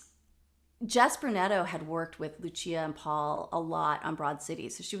Jess Brunetto had worked with Lucia and Paul a lot on Broad City,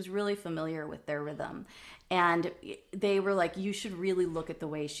 so she was really familiar with their rhythm. And they were like, you should really look at the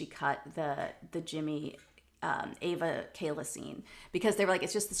way she cut the Jimmy Ava Kayla scene, because they were like,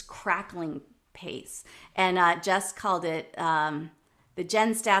 it's just this crackling pace. And Jess called it the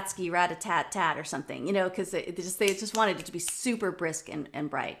Jen Statsky rat-a-tat-tat or something, because they just wanted it to be super brisk and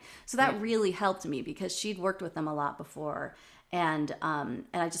bright. So that really helped me because she'd worked with them a lot before. And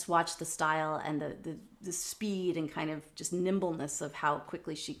I just watched the style and the speed and kind of just nimbleness of how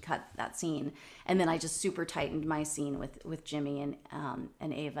quickly she cut that scene. And then I just super tightened my scene with Jimmy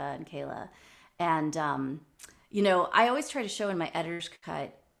and Ava and Kayla. And, I always try to show in my editor's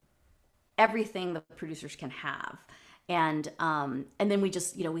cut everything the producers can have. And then we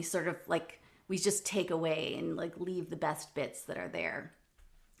just, we sort of like, we just take away and like leave the best bits that are there.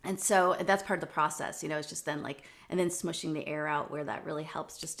 And so that's part of the process, it's just then like, and then smushing the air out where that really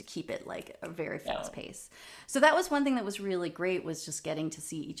helps just to keep it like a very fast pace. So that was one thing that was really great, was just getting to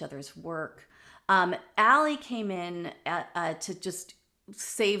see each other's work. Allie came in to just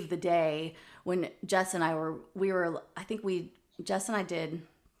save the day when Jess and I Jess and I did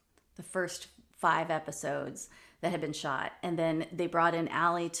the first 5 episodes that had been shot. And then they brought in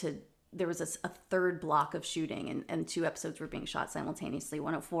Allie to there was a third block of shooting, and 2 episodes were being shot simultaneously,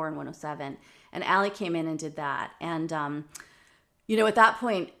 104 and 107. And Allie came in and did that. And, at that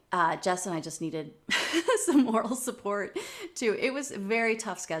point, Jess and I just needed some moral support too. It was a very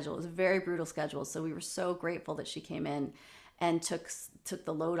tough schedule. It was a very brutal schedule. So we were so grateful that she came in and took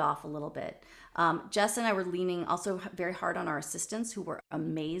the load off a little bit. Jess and I were leaning also very hard on our assistants, who were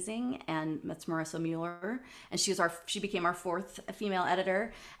amazing, and that's Marissa Mueller, and she became our 4th female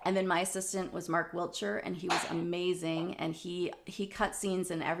editor. And then my assistant was Mark Wiltshire, and he was amazing, and he cut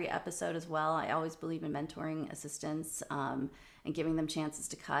scenes in every episode as well. I always believe in mentoring assistants and giving them chances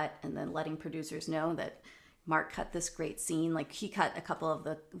to cut, and then letting producers know that Mark cut this great scene. Like, he cut a couple of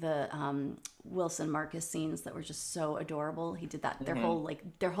the Wilson Marcus scenes that were just so adorable. He did that. Their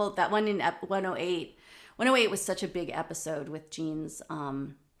whole that one in 108. 108 was such a big episode with Jean's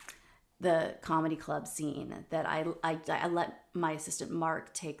the comedy club scene that I let my assistant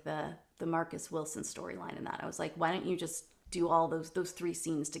Mark take the Marcus Wilson storyline in that. I was like, why don't you just do all those 3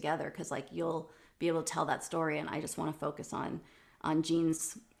 scenes together? Because like you'll be able to tell that story, and I just want to focus on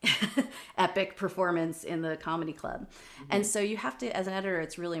Jean's epic performance in the comedy club. And so you have to, as an editor,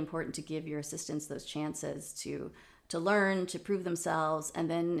 it's really important to give your assistants those chances to learn, to prove themselves. And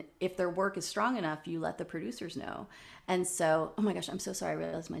then if their work is strong enough, you let the producers know. And so, oh my gosh, I'm so sorry. I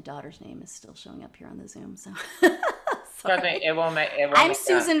realized my daughter's name is still showing up here on the Zoom. So sorry. It won't make I'm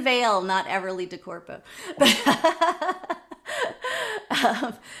Susan Vale, not Everly DeCorpo.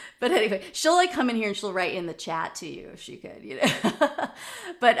 But anyway, she'll like come in here and she'll write in the chat to you if she could,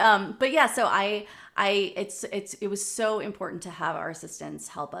 but yeah, so it was so important to have our assistants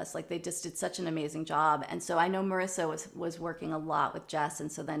help us. Like, they just did such an amazing job. And so I know Marissa was working a lot with Jess,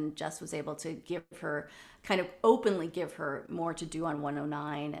 and so then Jess was able to kind of openly give her more to do on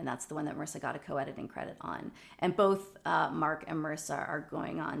 109, and that's the one that Marissa got a co-editing credit on. And both Mark and Marissa are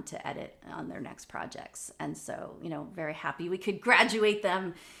going on to edit on their next projects, and so very happy we could graduate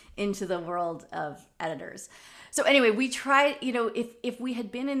them into the world of editors. So anyway, we tried, if we had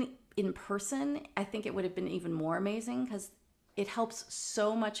been in person, I think it would have been even more amazing, because it helps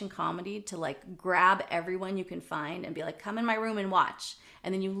so much in comedy to like grab everyone you can find and be like, come in my room and watch.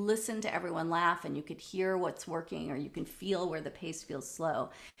 And then you listen to everyone laugh, and you could hear what's working, or you can feel where the pace feels slow.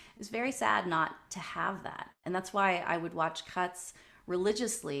 It's very sad not to have that. And that's why I would watch cuts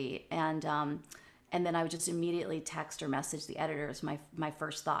religiously, and then I would just immediately text or message the editors my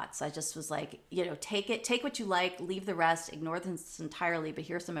first thoughts. I just was like, take what you like, leave the rest, ignore this entirely, but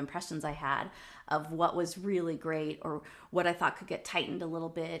here's some impressions I had of what was really great, or what I thought could get tightened a little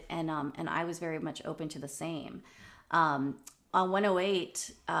bit, and I was very much open to the same. On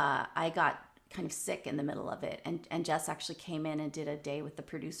 108, I got kind of sick in the middle of it, and Jess actually came in and did a day with the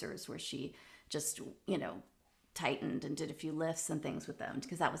producers where she just, tightened and did a few lifts and things with them,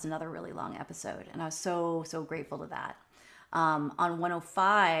 because that was another really long episode, and I was so grateful to that. On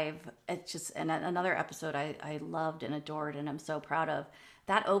 105, it's just another episode I loved and adored, and I'm so proud of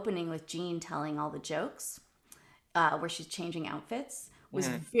that opening with Jean telling all the jokes, where she's changing outfits, was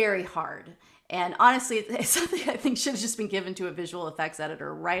very hard. And honestly, it's something I think should have just been given to a visual effects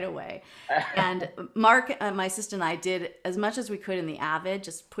editor right away. And Mark, my assistant, and I did as much as we could in the Avid,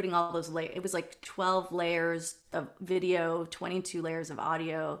 just putting all those layers. It was like 12 layers of video, 22 layers of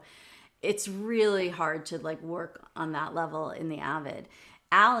audio. It's really hard to like work on that level in the Avid.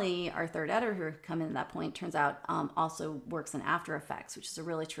 Allie, our 3rd editor who had come in at that point, turns out also works in After Effects, which is a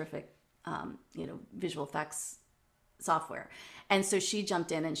really terrific, visual effects software. And so she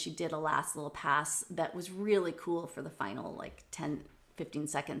jumped in and she did a last little pass that was really cool for the final like 10-15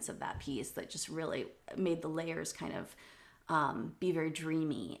 seconds of that piece, that just really made the layers kind of be very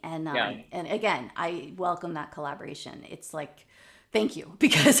dreamy. And again, I welcome that collaboration. It's like, thank you,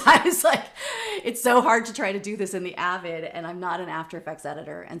 because I was like, it's so hard to try to do this in the Avid, and I'm not an After Effects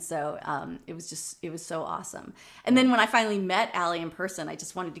editor. And so it was so awesome. And then when I finally met Allie in person, I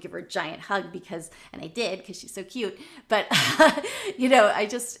just wanted to give her a giant hug, and I did, because she's so cute. But, it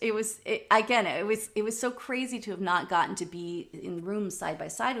was so crazy to have not gotten to be in rooms side by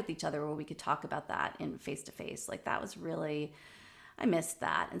side with each other where we could talk about that in face to face. Like, that was really, I missed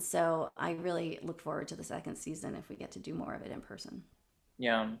that. And so I really look forward to the 2nd season if we get to do more of it in person.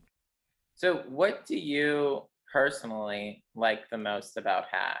 Yeah. So what do you personally like the most about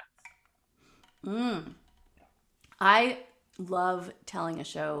Hacks? I love telling a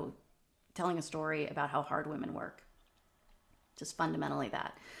story about how hard women work. Just fundamentally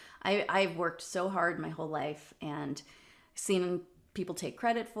that. I've worked so hard my whole life and seen people take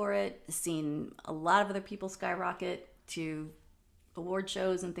credit for it, seen a lot of other people skyrocket to award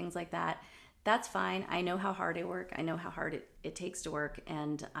shows and things like that. that's fine. I know how hard I work. I know how hard it takes to work.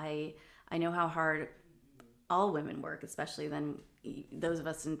 And I know how hard all women work, especially then those of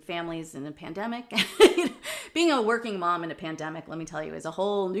us in families in a pandemic. Being a working mom in a pandemic, let me tell you, is a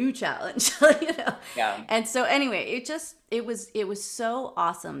whole new challenge. Yeah. And so anyway, it was so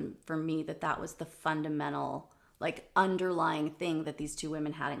awesome for me that was the fundamental, like, underlying thing that these two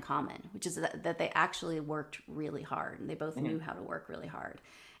women had in common, which is that they actually worked really hard, and they both knew how to work really hard,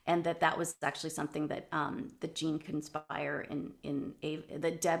 and that was actually something that that Jean could inspire in Ava,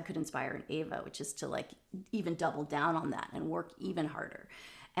 that Deb could inspire in Ava, which is to, like, even double down on that and work even harder.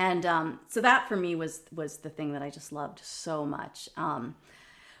 And so that for me was the thing that I just loved so much.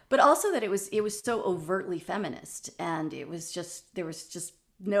 But also that it was so overtly feminist, and there was just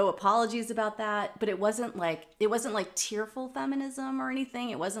no apologies about that. But it wasn't like tearful feminism or anything.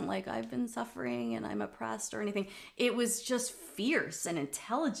 It wasn't like I've been suffering and I'm oppressed or anything. It was just fierce and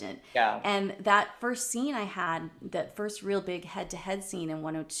intelligent. Yeah. And that first scene I had, that first real big head-to-head scene in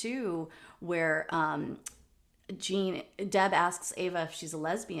 102, where Deb asks Ava if she's a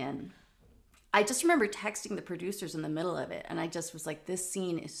lesbian. I just remember texting the producers in the middle of it, and I just was like, this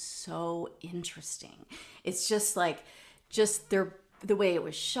scene is so interesting. It's just like, the way it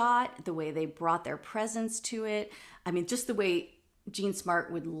was shot, the way they brought their presence to it. I mean, just the way Jean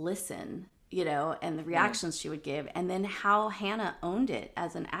Smart would listen, and the reactions she would give, and then how Hannah owned it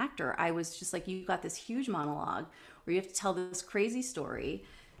as an actor. I was just like, you got this huge monologue where you have to tell this crazy story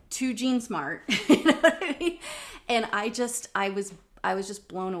to Jean Smart, you know what I mean? And I was just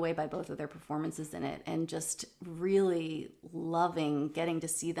blown away by both of their performances in it, and just really loving getting to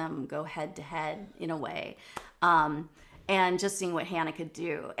see them go head to head in a way, and just seeing what Hannah could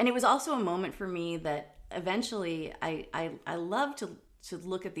do. And it was also a moment for me that eventually I love to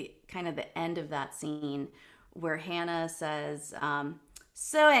look at the kind of the end of that scene where Hannah says,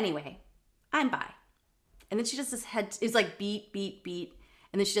 so anyway, I'm bi. And then she does this head, it's like beat, beat, beat.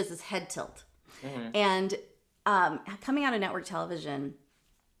 And then she does this head tilt. And coming out of network television,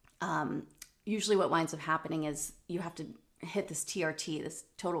 usually what winds up happening is you have to hit this TRT, this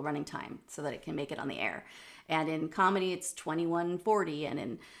total running time, so that it can make it on the air. And in comedy, it's 21:40,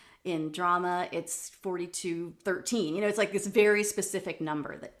 and in drama, it's 42:13. It's like this very specific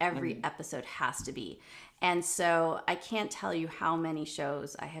number that every episode has to be. And so I can't tell you how many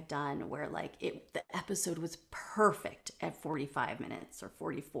shows I have done where, like, the episode was perfect at 45 minutes or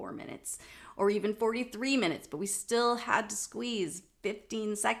 44 minutes or even 43 minutes, but we still had to squeeze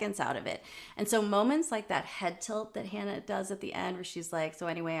 15 seconds out of it. And so moments like that head tilt that Hannah does at the end, where she's like, so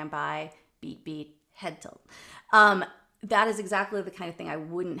anyway, I'm bi, beat, beat, head tilt. That is exactly the kind of thing I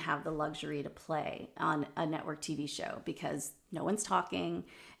wouldn't have the luxury to play on a network TV show, because no one's talking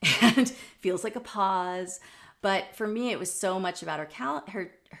and feels like a pause. But for me, it was so much about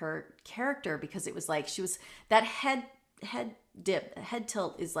her character, because it was like she was that head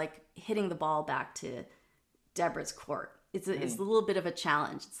tilt is like hitting the ball back to Deborah's court. It's a little bit of a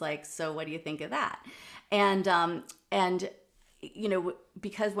challenge. It's like, so what do you think of that? And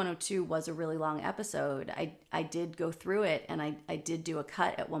because 102 was a really long episode, I did go through it, and I did do a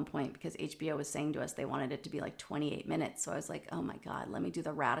cut at one point, because HBO was saying to us they wanted it to be like 28 minutes. So I was like, oh my God, let me do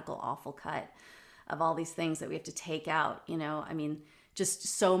the radical, awful cut of all these things that we have to take out. I mean, just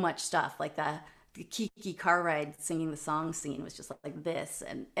so much stuff, like the Kiki car ride singing the song scene was just like this.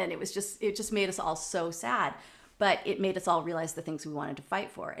 And it just made us all so sad. But it made us all realize the things we wanted to fight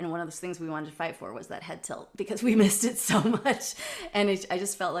for. And one of those things we wanted to fight for was that head tilt, because we missed it so much. And I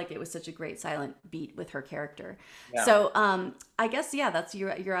just felt like it was such a great silent beat with her character. Yeah. So I guess, yeah, that's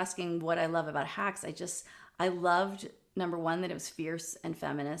you're asking what I love about Hacks. I loved, number one, that it was fierce and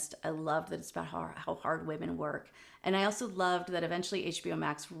feminist. I loved that it's about how hard women work. And I also loved that eventually HBO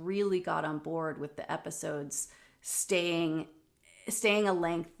Max really got on board with the episodes staying a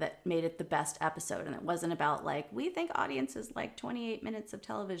length that made it the best episode. And it wasn't about, like, we think audiences like 28 minutes of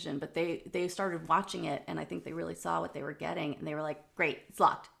television, but they started watching it, and I think they really saw what they were getting, and they were like, great, it's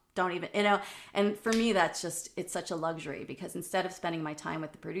locked, don't even, and for me, it's such a luxury, because instead of spending my time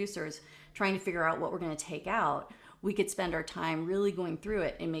with the producers trying to figure out what we're going to take out, we could spend our time really going through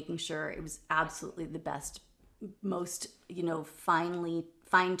it and making sure it was absolutely the best, most, finely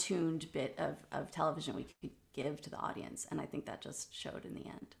fine-tuned bit of television we could give to the audience. And I think that just showed in the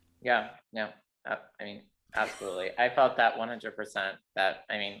end. Yeah, I mean, absolutely. I felt that 100%. That,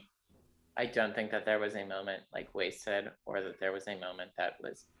 I mean, I don't think that there was a moment like wasted, or that there was a moment that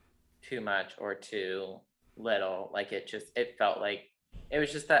was too much or too little. Like, it felt like it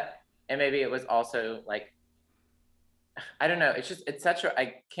was just that. And maybe it was also like, I don't know,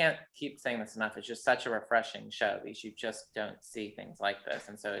 I can't keep saying this enough, it's just such a refreshing show, because you just don't see things like this.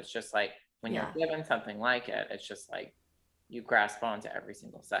 And so it's just like, when you're Yeah. given something like it, it's just like you grasp onto every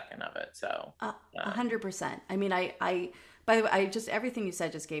single second of it. So, A um, 100%. I mean, by the way, I just, everything you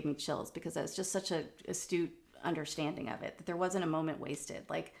said just gave me chills because that's just such a astute understanding of it, that there wasn't a moment wasted.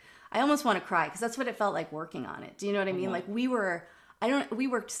 Like, I almost want to cry because that's what it felt like working on it. Do you know what I mean? mhm, Like, we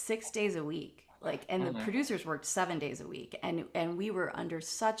worked 6 days a week, like, and the mhm, producers worked 7 days a week. And we were under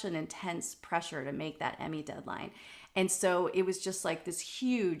such an intense pressure to make that Emmy deadline. And so it was just like this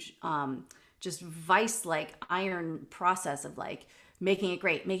huge, just vice like iron process of like making it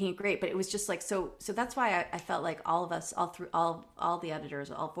great. But it was just like, so that's why I felt like all of us, all the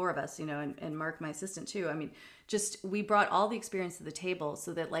editors, all four of us, and Mark, my assistant too, I mean, just we brought all the experience to the table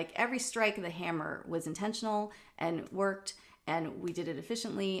so that like every strike of the hammer was intentional and worked, and we did it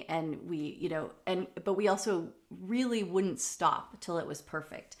efficiently, and but we also really wouldn't stop till it was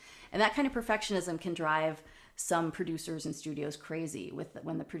perfect. And that kind of perfectionism can drive some producers and studios crazy with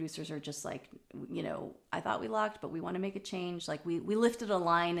when the producers are just like, I thought we locked, but we want to make a change. Like we lifted a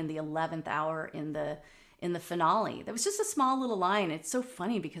line in the 11th hour in the finale. That was just a small little line. It's so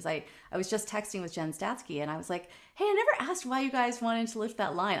funny because I was just texting with Jen Statsky and I was like, hey, I never asked why you guys wanted to lift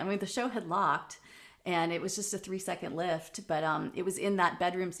that line. I mean, the show had locked and it was just a 3-second lift, but it was in that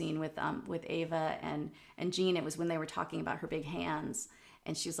bedroom scene with Ava and Jean. It was when they were talking about her big hands,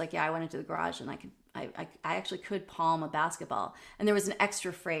 and she was like, yeah, I went into the garage and I actually could palm a basketball. And there was an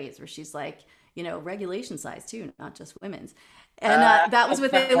extra phrase where she's like, regulation size too, not just women's. And uh, that was what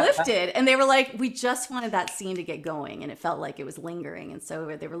they lifted. And they were like, we just wanted that scene to get going. And it felt like it was lingering. And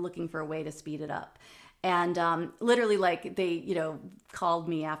so they were looking for a way to speed it up. And literally, like, they, called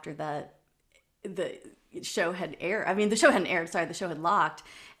me after the show had aired. I mean, the show hadn't aired, sorry, the show had locked.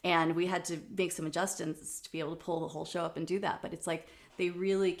 And we had to make some adjustments to be able to pull the whole show up and do that. But it's like, they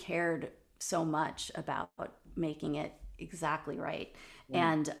really cared so much about making it exactly right.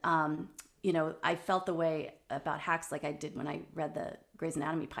 And I felt the way about Hacks like I did when I read the Grey's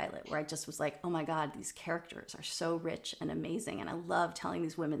Anatomy pilot, where I just was like, oh my God, these characters are so rich and amazing. And I love telling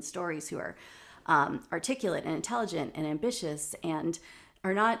these women's stories who are articulate and intelligent and ambitious and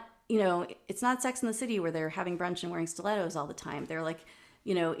are not, it's not Sex in the City where they're having brunch and wearing stilettos all the time. They're like,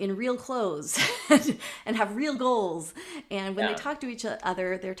 in real clothes and have real goals. And when they yeah. talk to each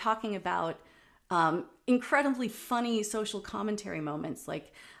other, they're talking about incredibly funny social commentary moments.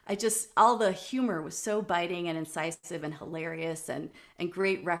 Like, all the humor was so biting and incisive and hilarious, and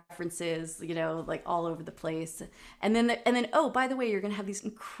great references, like all over the place. And then, oh, by the way, you're going to have these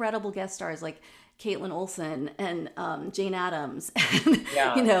incredible guest stars like Caitlin Olsen and Jane Addams, and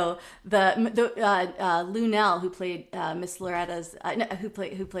Yeah. the Lou Nell, who played Miss Loretta's, no, who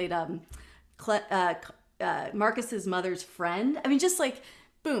played Marcus's mother's friend. I mean, just like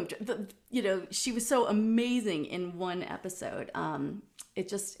boom, she was so amazing in one episode.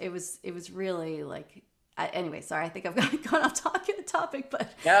 It was really like. Anyway, sorry, I think I've gone off topic,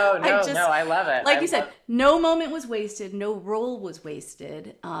 but No, no, I love it. like you said, no moment was wasted, no role was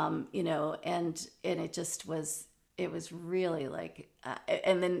wasted, and it just was. It was really like,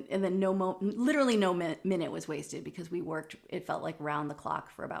 and then literally no minute was wasted because we worked. It felt like round the clock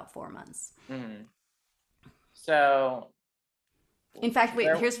for about 4 months. Mhm. So, In fact, wait,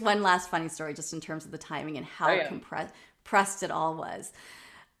 where, here's one last funny story, just in terms of the timing and oh how yeah, compressed it all was.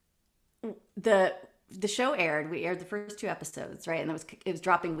 The show aired. We aired the first 2 episodes, right? And it was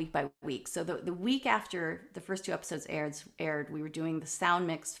dropping week by week. So the week after the first 2 episodes aired, we were doing the sound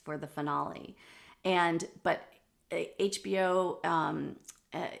mix for the finale, but HBO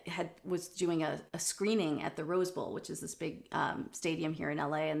was doing a screening at the Rose Bowl, which is this big stadium here in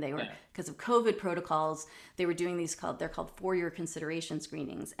LA, and they were, yeah, because of COVID protocols, they were doing they're called for your consideration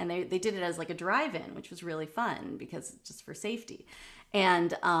screenings, and they did it as like a drive-in, which was really fun because just for safety,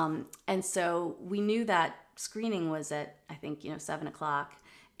 and so we knew that screening was at, I think, 7:00,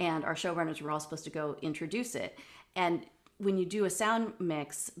 and our showrunners were all supposed to go introduce it, and when you do a sound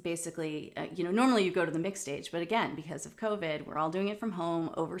mix, basically, normally you go to the mix stage, but again, because of COVID, we're all doing it from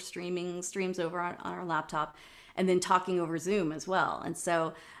home, over streams over on our laptop, and then talking over Zoom as well. And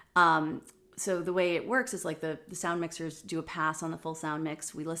so, so the way it works is like the sound mixers do a pass on the full sound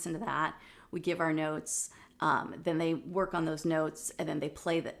mix. We listen to that, we give our notes, then they work on those notes, and then they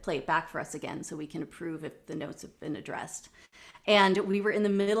play it back for us again, so we can approve if the notes have been addressed. And we were in the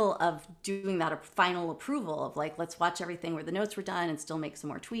middle of doing that final approval of like, let's watch everything where the notes were done and still make some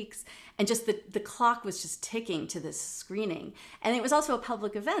more tweaks. And just the clock was just ticking to this screening. And it was also a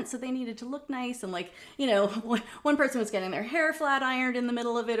public event, so they needed to look nice. And like, one person was getting their hair flat ironed in the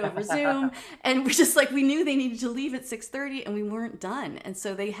middle of it over Zoom. And we knew they needed to leave at 6:30 and we weren't done. And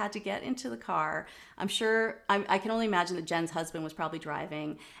so they had to get into the car. I'm sure sure, I can only imagine that Jen's husband was probably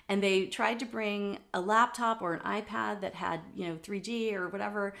driving, and they tried to bring a laptop or an iPad that had, 3G or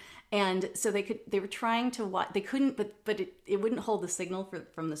whatever. And so they were trying to watch, they couldn't, but it wouldn't hold the signal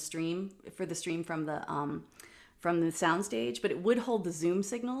from the stream, from the soundstage, but it would hold the Zoom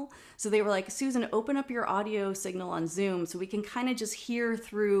signal. So they were like, Susan, open up your audio signal on Zoom so we can kind of just hear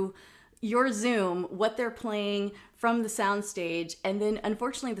through your Zoom what they're playing from the soundstage. And then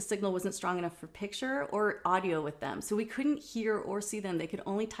unfortunately the signal wasn't strong enough for picture or audio with them, so we couldn't hear or see them. They could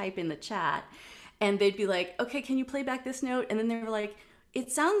only type in the chat, and they'd be like, okay, can you play back this note? And then they were like,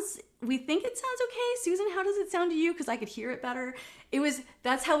 we think it sounds okay, Susan, how does it sound to you? Because I could hear it better.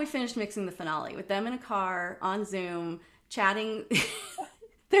 That's how we finished mixing the finale, with them in a car on Zoom chatting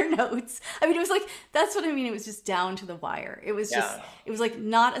their notes. I mean, it was like, that's what I mean. It was just down to the wire. It was just, it was like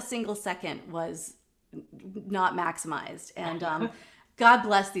not a single second was not maximized. And God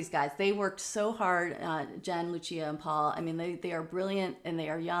bless these guys. They worked so hard, Jen, Lucia, and Paul. I mean, they are brilliant, and they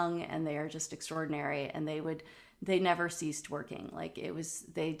are young, and they are just extraordinary. And they never ceased working. Like,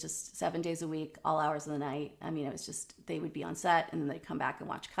 they just 7 days a week, all hours of the night. I mean, it was just, they would be on set, and then they'd come back and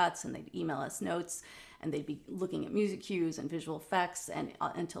watch cuts, and they'd email us notes, and they'd be looking at music cues and visual effects, and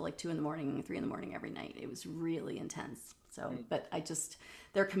until like 2 a.m, 3 a.m. every night. It was really intense. So, but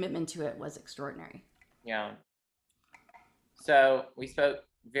their commitment to it was extraordinary. Yeah. So we spoke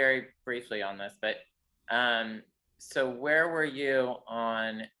very briefly on this, but so where were you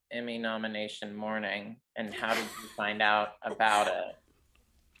on Emmy nomination morning, and how did you find out about it?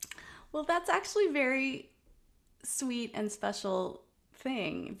 Well, that's actually very sweet and special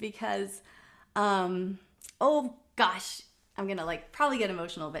thing, because oh gosh, I'm gonna probably get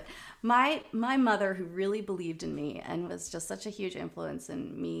emotional, but my mother, who really believed in me and was just such a huge influence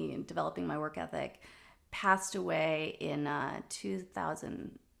in me and developing my work ethic, passed away in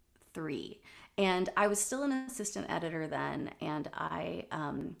 2003. And I was still an assistant editor then, and I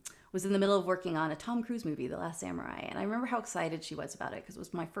was in the middle of working on a Tom Cruise movie, The Last Samurai. And I remember how excited she was about it, because it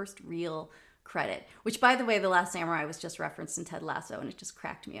was my first real credit, which, by the way, The Last Samurai was just referenced in Ted Lasso, and it just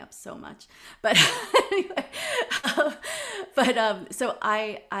cracked me up so much. But anyway, so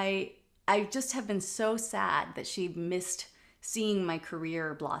I just have been so sad that she missed seeing my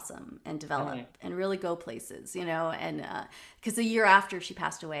career blossom and develop and really go places, and because the year after she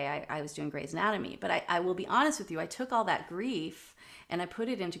passed away, I was doing Grey's Anatomy. But I will be honest with you, I took all that grief and I put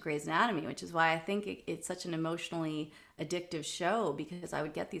it into Grey's Anatomy, which is why I think it's such an emotionally addictive show, because I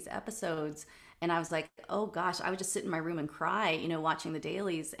would get these episodes and I was like, oh gosh, I would just sit in my room and cry, watching the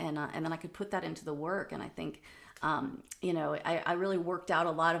dailies, and then I could put that into the work. And I think, I really worked out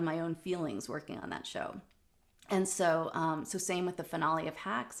a lot of my own feelings working on that show. And so same with the finale of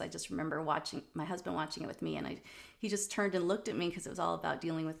Hacks. I just remember my husband watching it with me, and he just turned and looked at me, because it was all about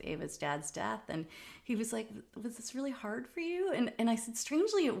dealing with Ava's dad's death. And he was like, was this really hard for you? And I said,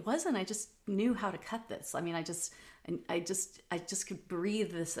 strangely, it wasn't. I just knew how to cut this. I mean, I just could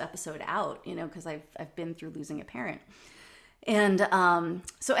breathe this episode out, because I've been through losing a parent. And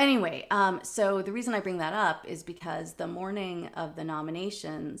so anyway, so the reason I bring that up is because the morning of the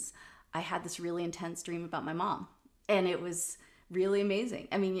nominations, I had this really intense dream about my mom, and it was really amazing.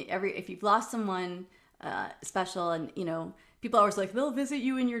 I mean, if you've lost someone special, and people are always like, they'll visit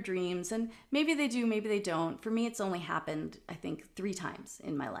you in your dreams, and maybe they do, maybe they don't. For me, it's only happened, I think, 3 times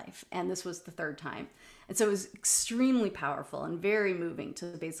in my life, and this was the 3rd time. And so it was extremely powerful and very moving to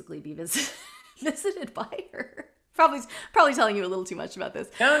basically be visited by her. Probably telling you a little too much about this.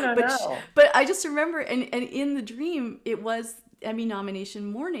 No. But I just remember, and in the dream, it was Emmy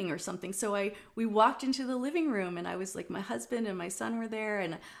nomination morning or something. So we walked into the living room, and I was like, my husband and my son were there,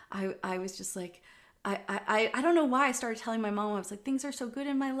 and I was just like, I don't know why I started telling my mom, I was like, things are so good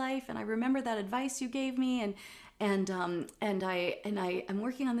in my life, and I remember that advice you gave me, and I'm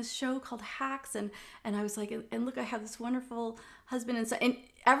working on this show called Hacks, and I was like, and look, I have this wonderful husband and son. And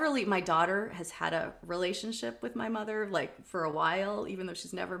Everly, my daughter, has had a relationship with my mother for a while, even though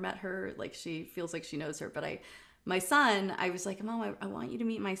she's never met her. She feels like she knows her. But my son, I was like, Mom, I want you to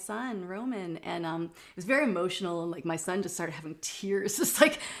meet my son, Roman. And it was very emotional, and my son just started having tears just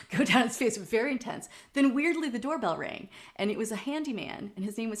go down his face. Very intense. Then weirdly, the doorbell rang, and it was a handyman, and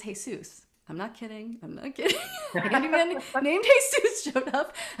his name was Jesus. I'm not kidding. Handyman named Jesus showed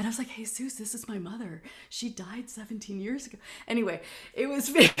up, and I was like, Jesus, this is my mother. She died 17 years ago. Anyway, it was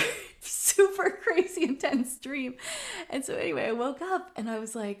very super crazy, intense dream. And so anyway, I woke up, and I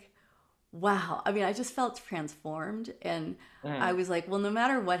was like, wow. I mean, I just felt transformed. And I Mm. was like, well, no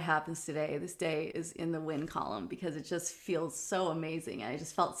matter what happens today, this day is in the win column because it just feels so amazing. I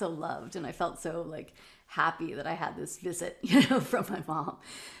just felt so loved and I felt so like happy that I had this visit, from my mom.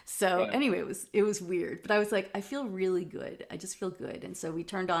 So Yeah. anyway, it was weird, but I was like, I feel really good. I just feel good. And so we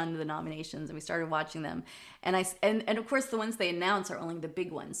turned on the nominations and we started watching them. And of course the ones they announce are only the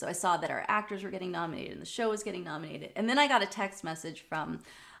big ones. So I saw that our actors were getting nominated and the show was getting nominated. And then I got a text message from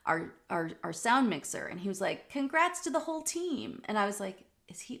our sound mixer, and he was like, congrats to the whole team. And I was like,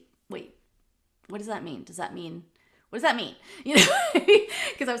 wait, what does that mean? What does that mean?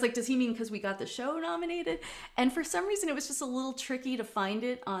 Because I was like, does he mean because we got the show nominated? And for some reason, it was just a little tricky to find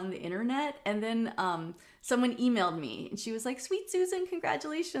it on the internet. And then someone emailed me, and she was like, "Sweet Susan,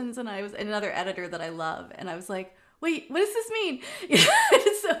 congratulations!" And I was another editor that I love, and I was like, "Wait, what does this mean?"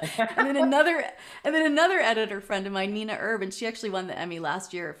 So, and then another editor friend of mine, Nina Erb, and she actually won the Emmy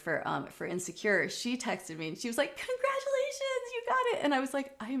last year for Insecure. She texted me, and she was like, "Congratulations, you got it!" And I was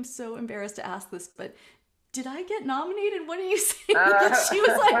like, "I am so embarrassed to ask this, but did I get nominated? What are you saying?" And she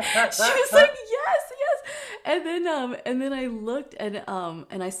was like, yes, yes. And then I looked and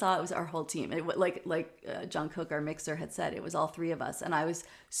I saw it was our whole team. Like John Cook, our mixer, had said, it was all three of us, and I was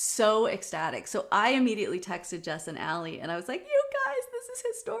so ecstatic. So I immediately texted Jess and Allie, and I was like, "You guys, this is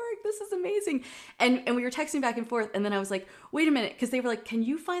historic. This is amazing." And we were texting back and forth, and then I was like, "Wait a minute," because they were like, "Can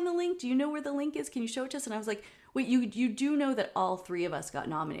you find the link? Do you know where the link is? Can you show it to us?" And I was like, "Wait, you do know that all three of us got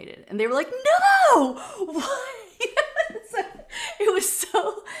nominated?" And they were like, "No, what?"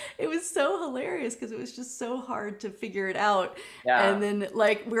 So it was so hilarious because it was just so hard to figure it out. Yeah. And then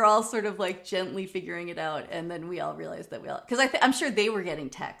like we're all sort of like gently figuring it out, and then we all realized that because I'm sure they were getting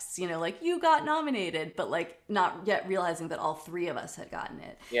texts, like, "You got nominated," but like not yet realizing that all three of us had gotten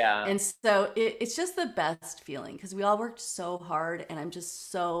it. Yeah. And so it's just the best feeling because we all worked so hard, and I was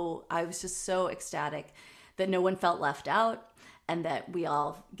just so ecstatic that no one felt left out, and that we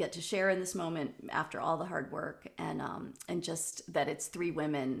all get to share in this moment after all the hard work, and just that it's three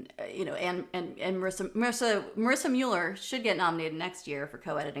women, and Marissa Mueller should get nominated next year for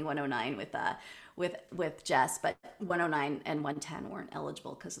co-editing 109 with Jess, but 109 and 110 weren't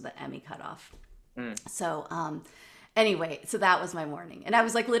eligible because of the Emmy cutoff. So anyway, so that was my morning, and I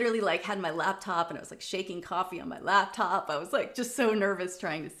was like literally like had my laptop, and I was like shaking coffee on my laptop. I was like just so nervous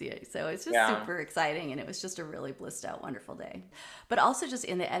trying to see it. So it's just super exciting, and it was just a really blissed out, wonderful day. But also just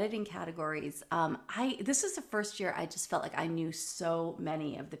in the editing categories, this is the first year I just felt like I knew so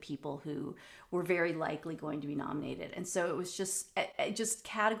many of the people who were very likely going to be nominated, and so it was just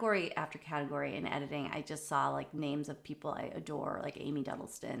category after category in editing. I just saw like names of people I adore, like Amy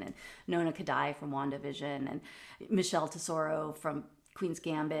Duddleston and Nona Kadai from WandaVision, and Michelle Tesoro from Queen's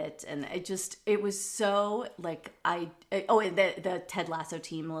Gambit, and it was so like and the Ted Lasso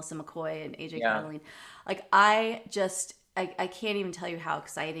team, Melissa McCoy and AJ Cardilline. Like I can't even tell you how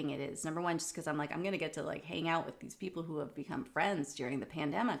exciting it is. Number one, just because I'm like, I'm going to get to like hang out with these people who have become friends during the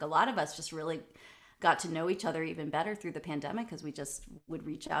pandemic. A lot of us just really got to know each other even better through the pandemic because we just would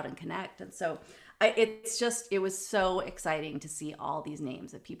reach out and connect. And so it was so exciting to see all these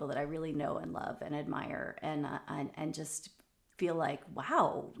names of people that I really know and love and admire, and just feel like,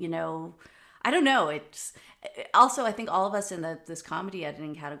 wow, I don't know. It's also, I think all of us in this comedy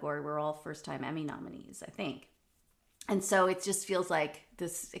editing category were all first time Emmy nominees, I think. And so it just feels like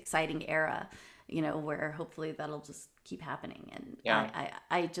this exciting era, where hopefully that'll just keep happening. And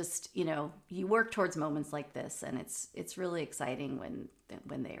I just, you work towards moments like this, and it's really exciting when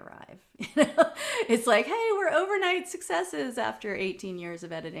they arrive. It's like, hey, we're overnight successes after 18 years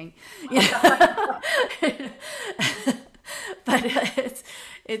of editing. But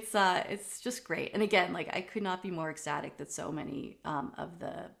it's just great. And again, like I could not be more ecstatic that so many of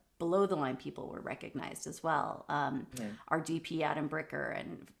the below the line people were recognized as well. Our DP Adam Bricker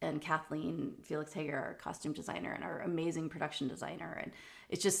and Kathleen Felix Hager, our costume designer, and our amazing production designer, and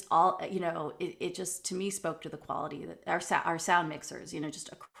it's just all it just to me spoke to the quality that our sound mixers,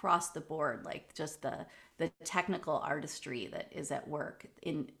 just across the board, like just the technical artistry that is at work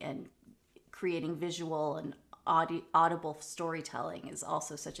in creating visual and audible storytelling is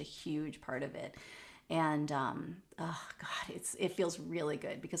also such a huge part of it. And oh God, it feels really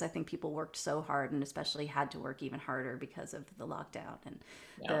good because I think people worked so hard, and especially had to work even harder because of the lockdown and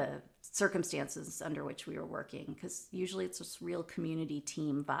the circumstances under which we were working. Because usually it's this real community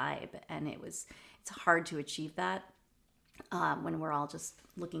team vibe, and it's hard to achieve that when we're all just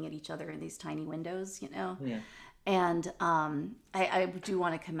looking at each other in these tiny windows, And I do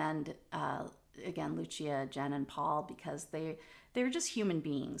want to commend again Lucia, Jen, and Paul, because they were just human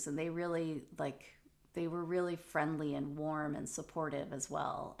beings, and they really like they were really friendly and warm and supportive as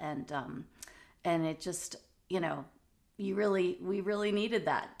well. And it just, you know, we really needed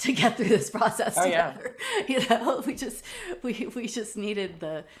that to get through this process together. You know, we just needed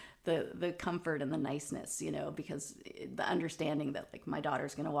the comfort and the niceness, you know, because the understanding that like my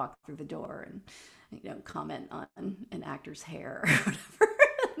daughter's going to walk through the door and, you know, comment on an actor's hair or whatever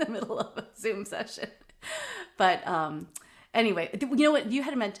in the middle of a Zoom session. But anyway, you know what, you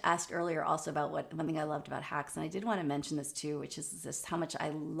had asked earlier also about one thing I loved about Hacks, and I did want to mention this too, which is this, how much I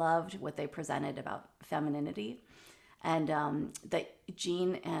loved what they presented about femininity, and that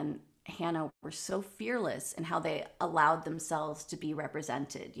Jean and Hannah were so fearless in how they allowed themselves to be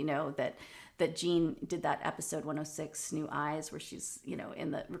represented. You know, that Jean did that episode 106, New Eyes, where she's, you know, in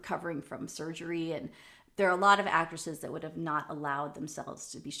the recovering from surgery, and there are a lot of actresses that would have not allowed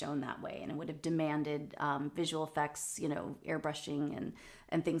themselves to be shown that way, and it would have demanded visual effects, you know, airbrushing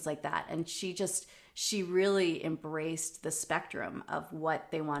and things like that. And she really embraced the spectrum of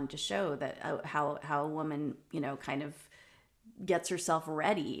what they wanted to show, that how a woman, you know, kind of gets herself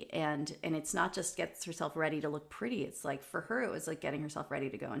ready, and it's not just gets herself ready to look pretty. It's like, for her, it was like getting herself ready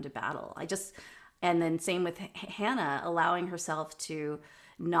to go into battle. And then same with Hannah, allowing herself to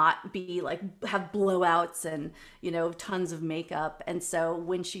not be like, have blowouts and, you know, tons of makeup. And so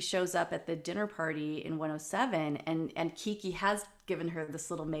when she shows up at the dinner party in 107 and Kiki has given her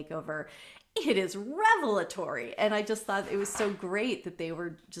this little makeover, it is revelatory. And I just thought it was so great that they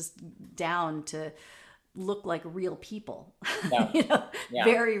were just down to look like real people, you know,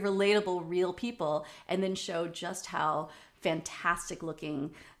 very relatable real people, and then show just how fantastic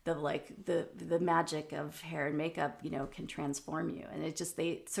looking the magic of hair and makeup, you know, can transform you. And it just,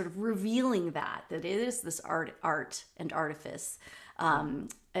 they sort of revealing that it is this art and artifice, and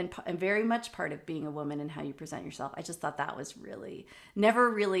very much part of being a woman and how you present yourself. I just thought that was really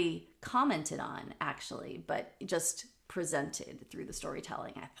never really commented on, actually, but just presented through the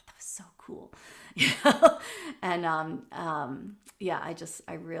storytelling. I thought that was so cool, you know? And yeah,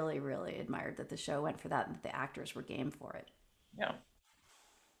 I really, really admired that the show went for that and that the actors were game for it. Yeah.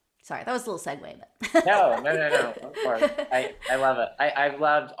 Sorry, that was a little segue, but No. Of course, I love it. I've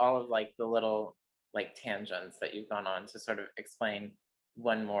loved all of like the little like tangents that you've gone on to sort of explain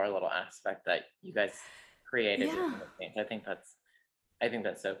one more little aspect that you guys created. Yeah. I think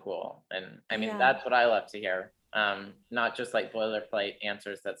that's so cool, and I mean, Yeah. that's what I love to hear. Not just like boilerplate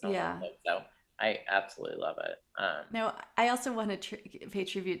answers that someone said. So I absolutely love it. No, I also want to pay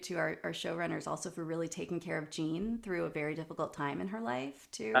tribute to our showrunners also for really taking care of Jean through a very difficult time in her life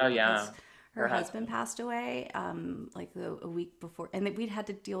too. Oh yeah. Because her husband passed away like a week before, and we'd had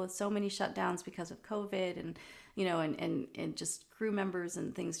to deal with so many shutdowns because of COVID, and you know, and just crew members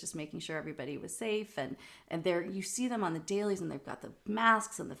and things, just making sure everybody was safe. And there, you see them on the dailies, and they've got the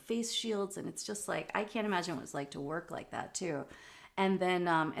masks and the face shields, and it's just like, I can't imagine what it's like to work like that too. And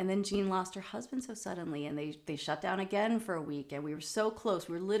then Jean lost her husband so suddenly, and they shut down again for a week, and we were so close.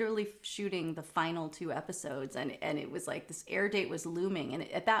 We were literally shooting the final 2 episodes, and it was like this air date was looming. And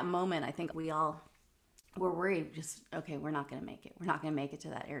at that moment, I think we all were worried, just, okay, we're not going to make it. We're not going to make it to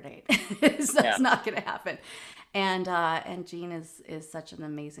that air date. It's not going to happen. And Jean is such an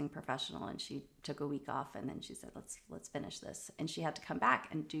amazing professional, and she took a week off, and then she said, let's finish this. And she had to come back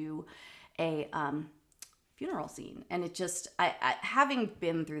and do a funeral scene. And it just, I having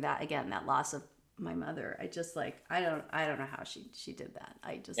been through that, again, that loss of my mother, I just like, I don't know how she did that.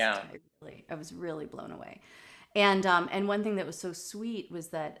 I was really blown away. And one thing that was so sweet was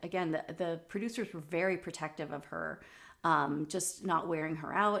that, again, the producers were very protective of her, just not wearing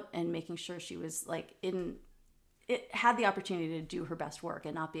her out and making sure she was like had the opportunity to do her best work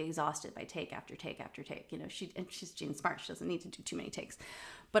and not be exhausted by take after take after take. You know, she's Jean Smart. She doesn't need to do too many takes.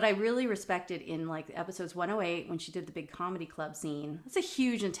 But I really respected in like episodes 108 when she did the big comedy club scene. It's a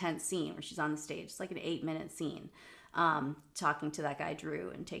huge, intense scene where she's on the stage. It's like an 8-minute scene, talking to that guy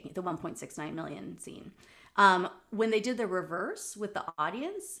Drew and taking the 1.69 million scene. When they did the reverse with the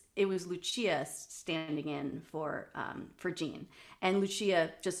audience, it was Lucia standing in for Jean, and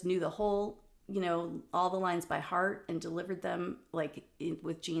Lucia just knew the whole, you know, all the lines by heart and delivered them like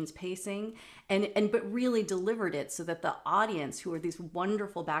with Jean's pacing, but really delivered it so that the audience, who are these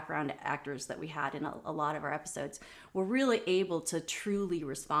wonderful background actors that we had in a lot of our episodes, were really able to truly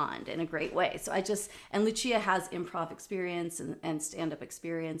respond in a great way. So and Lucia has improv experience and stand-up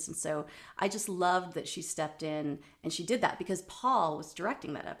experience, and so I just loved that she stepped in and she did that, because Paul was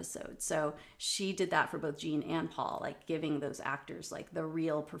directing that episode. So she did that for both Jean and Paul, like giving those actors like the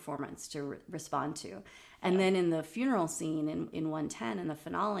real performance to respond to. And then in the funeral scene in 110, in the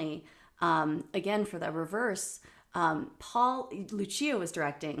finale, again, for the reverse, Paul Lucia was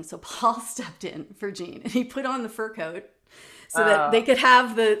directing, so Paul stepped in for Jean, and he put on the fur coat so that they could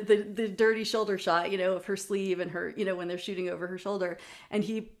have the dirty shoulder shot, of her sleeve and her, when they're shooting over her shoulder. And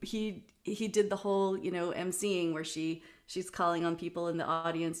he did the whole, emceeing where she's calling on people in the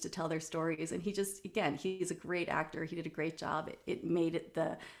audience to tell their stories. And he just, again, he's a great actor. He did a great job. It made it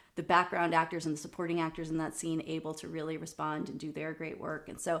the background actors and the supporting actors in that scene able to really respond and do their great work.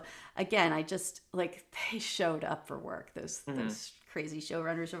 And so again, I just they showed up for work. Those crazy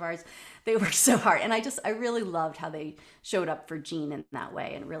showrunners of ours, they worked so hard. And I really loved how they showed up for Jean in that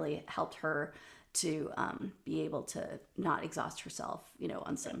way and really helped her to be able to not exhaust herself,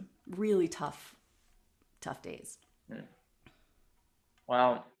 on some really tough days.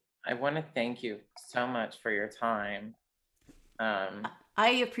 Well, I want to thank you so much for your time. I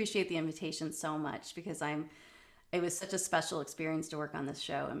appreciate the invitation so much because it was such a special experience to work on this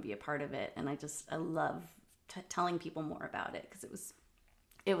show and be a part of it. And I love telling people more about it because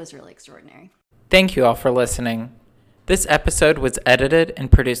it was really extraordinary. Thank you all for listening. This episode was edited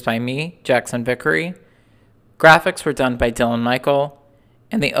and produced by me, Jackson Vickery. Graphics were done by Dylan Michael,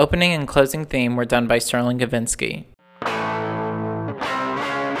 and the opening and closing theme were done by Sterling Gavinsky.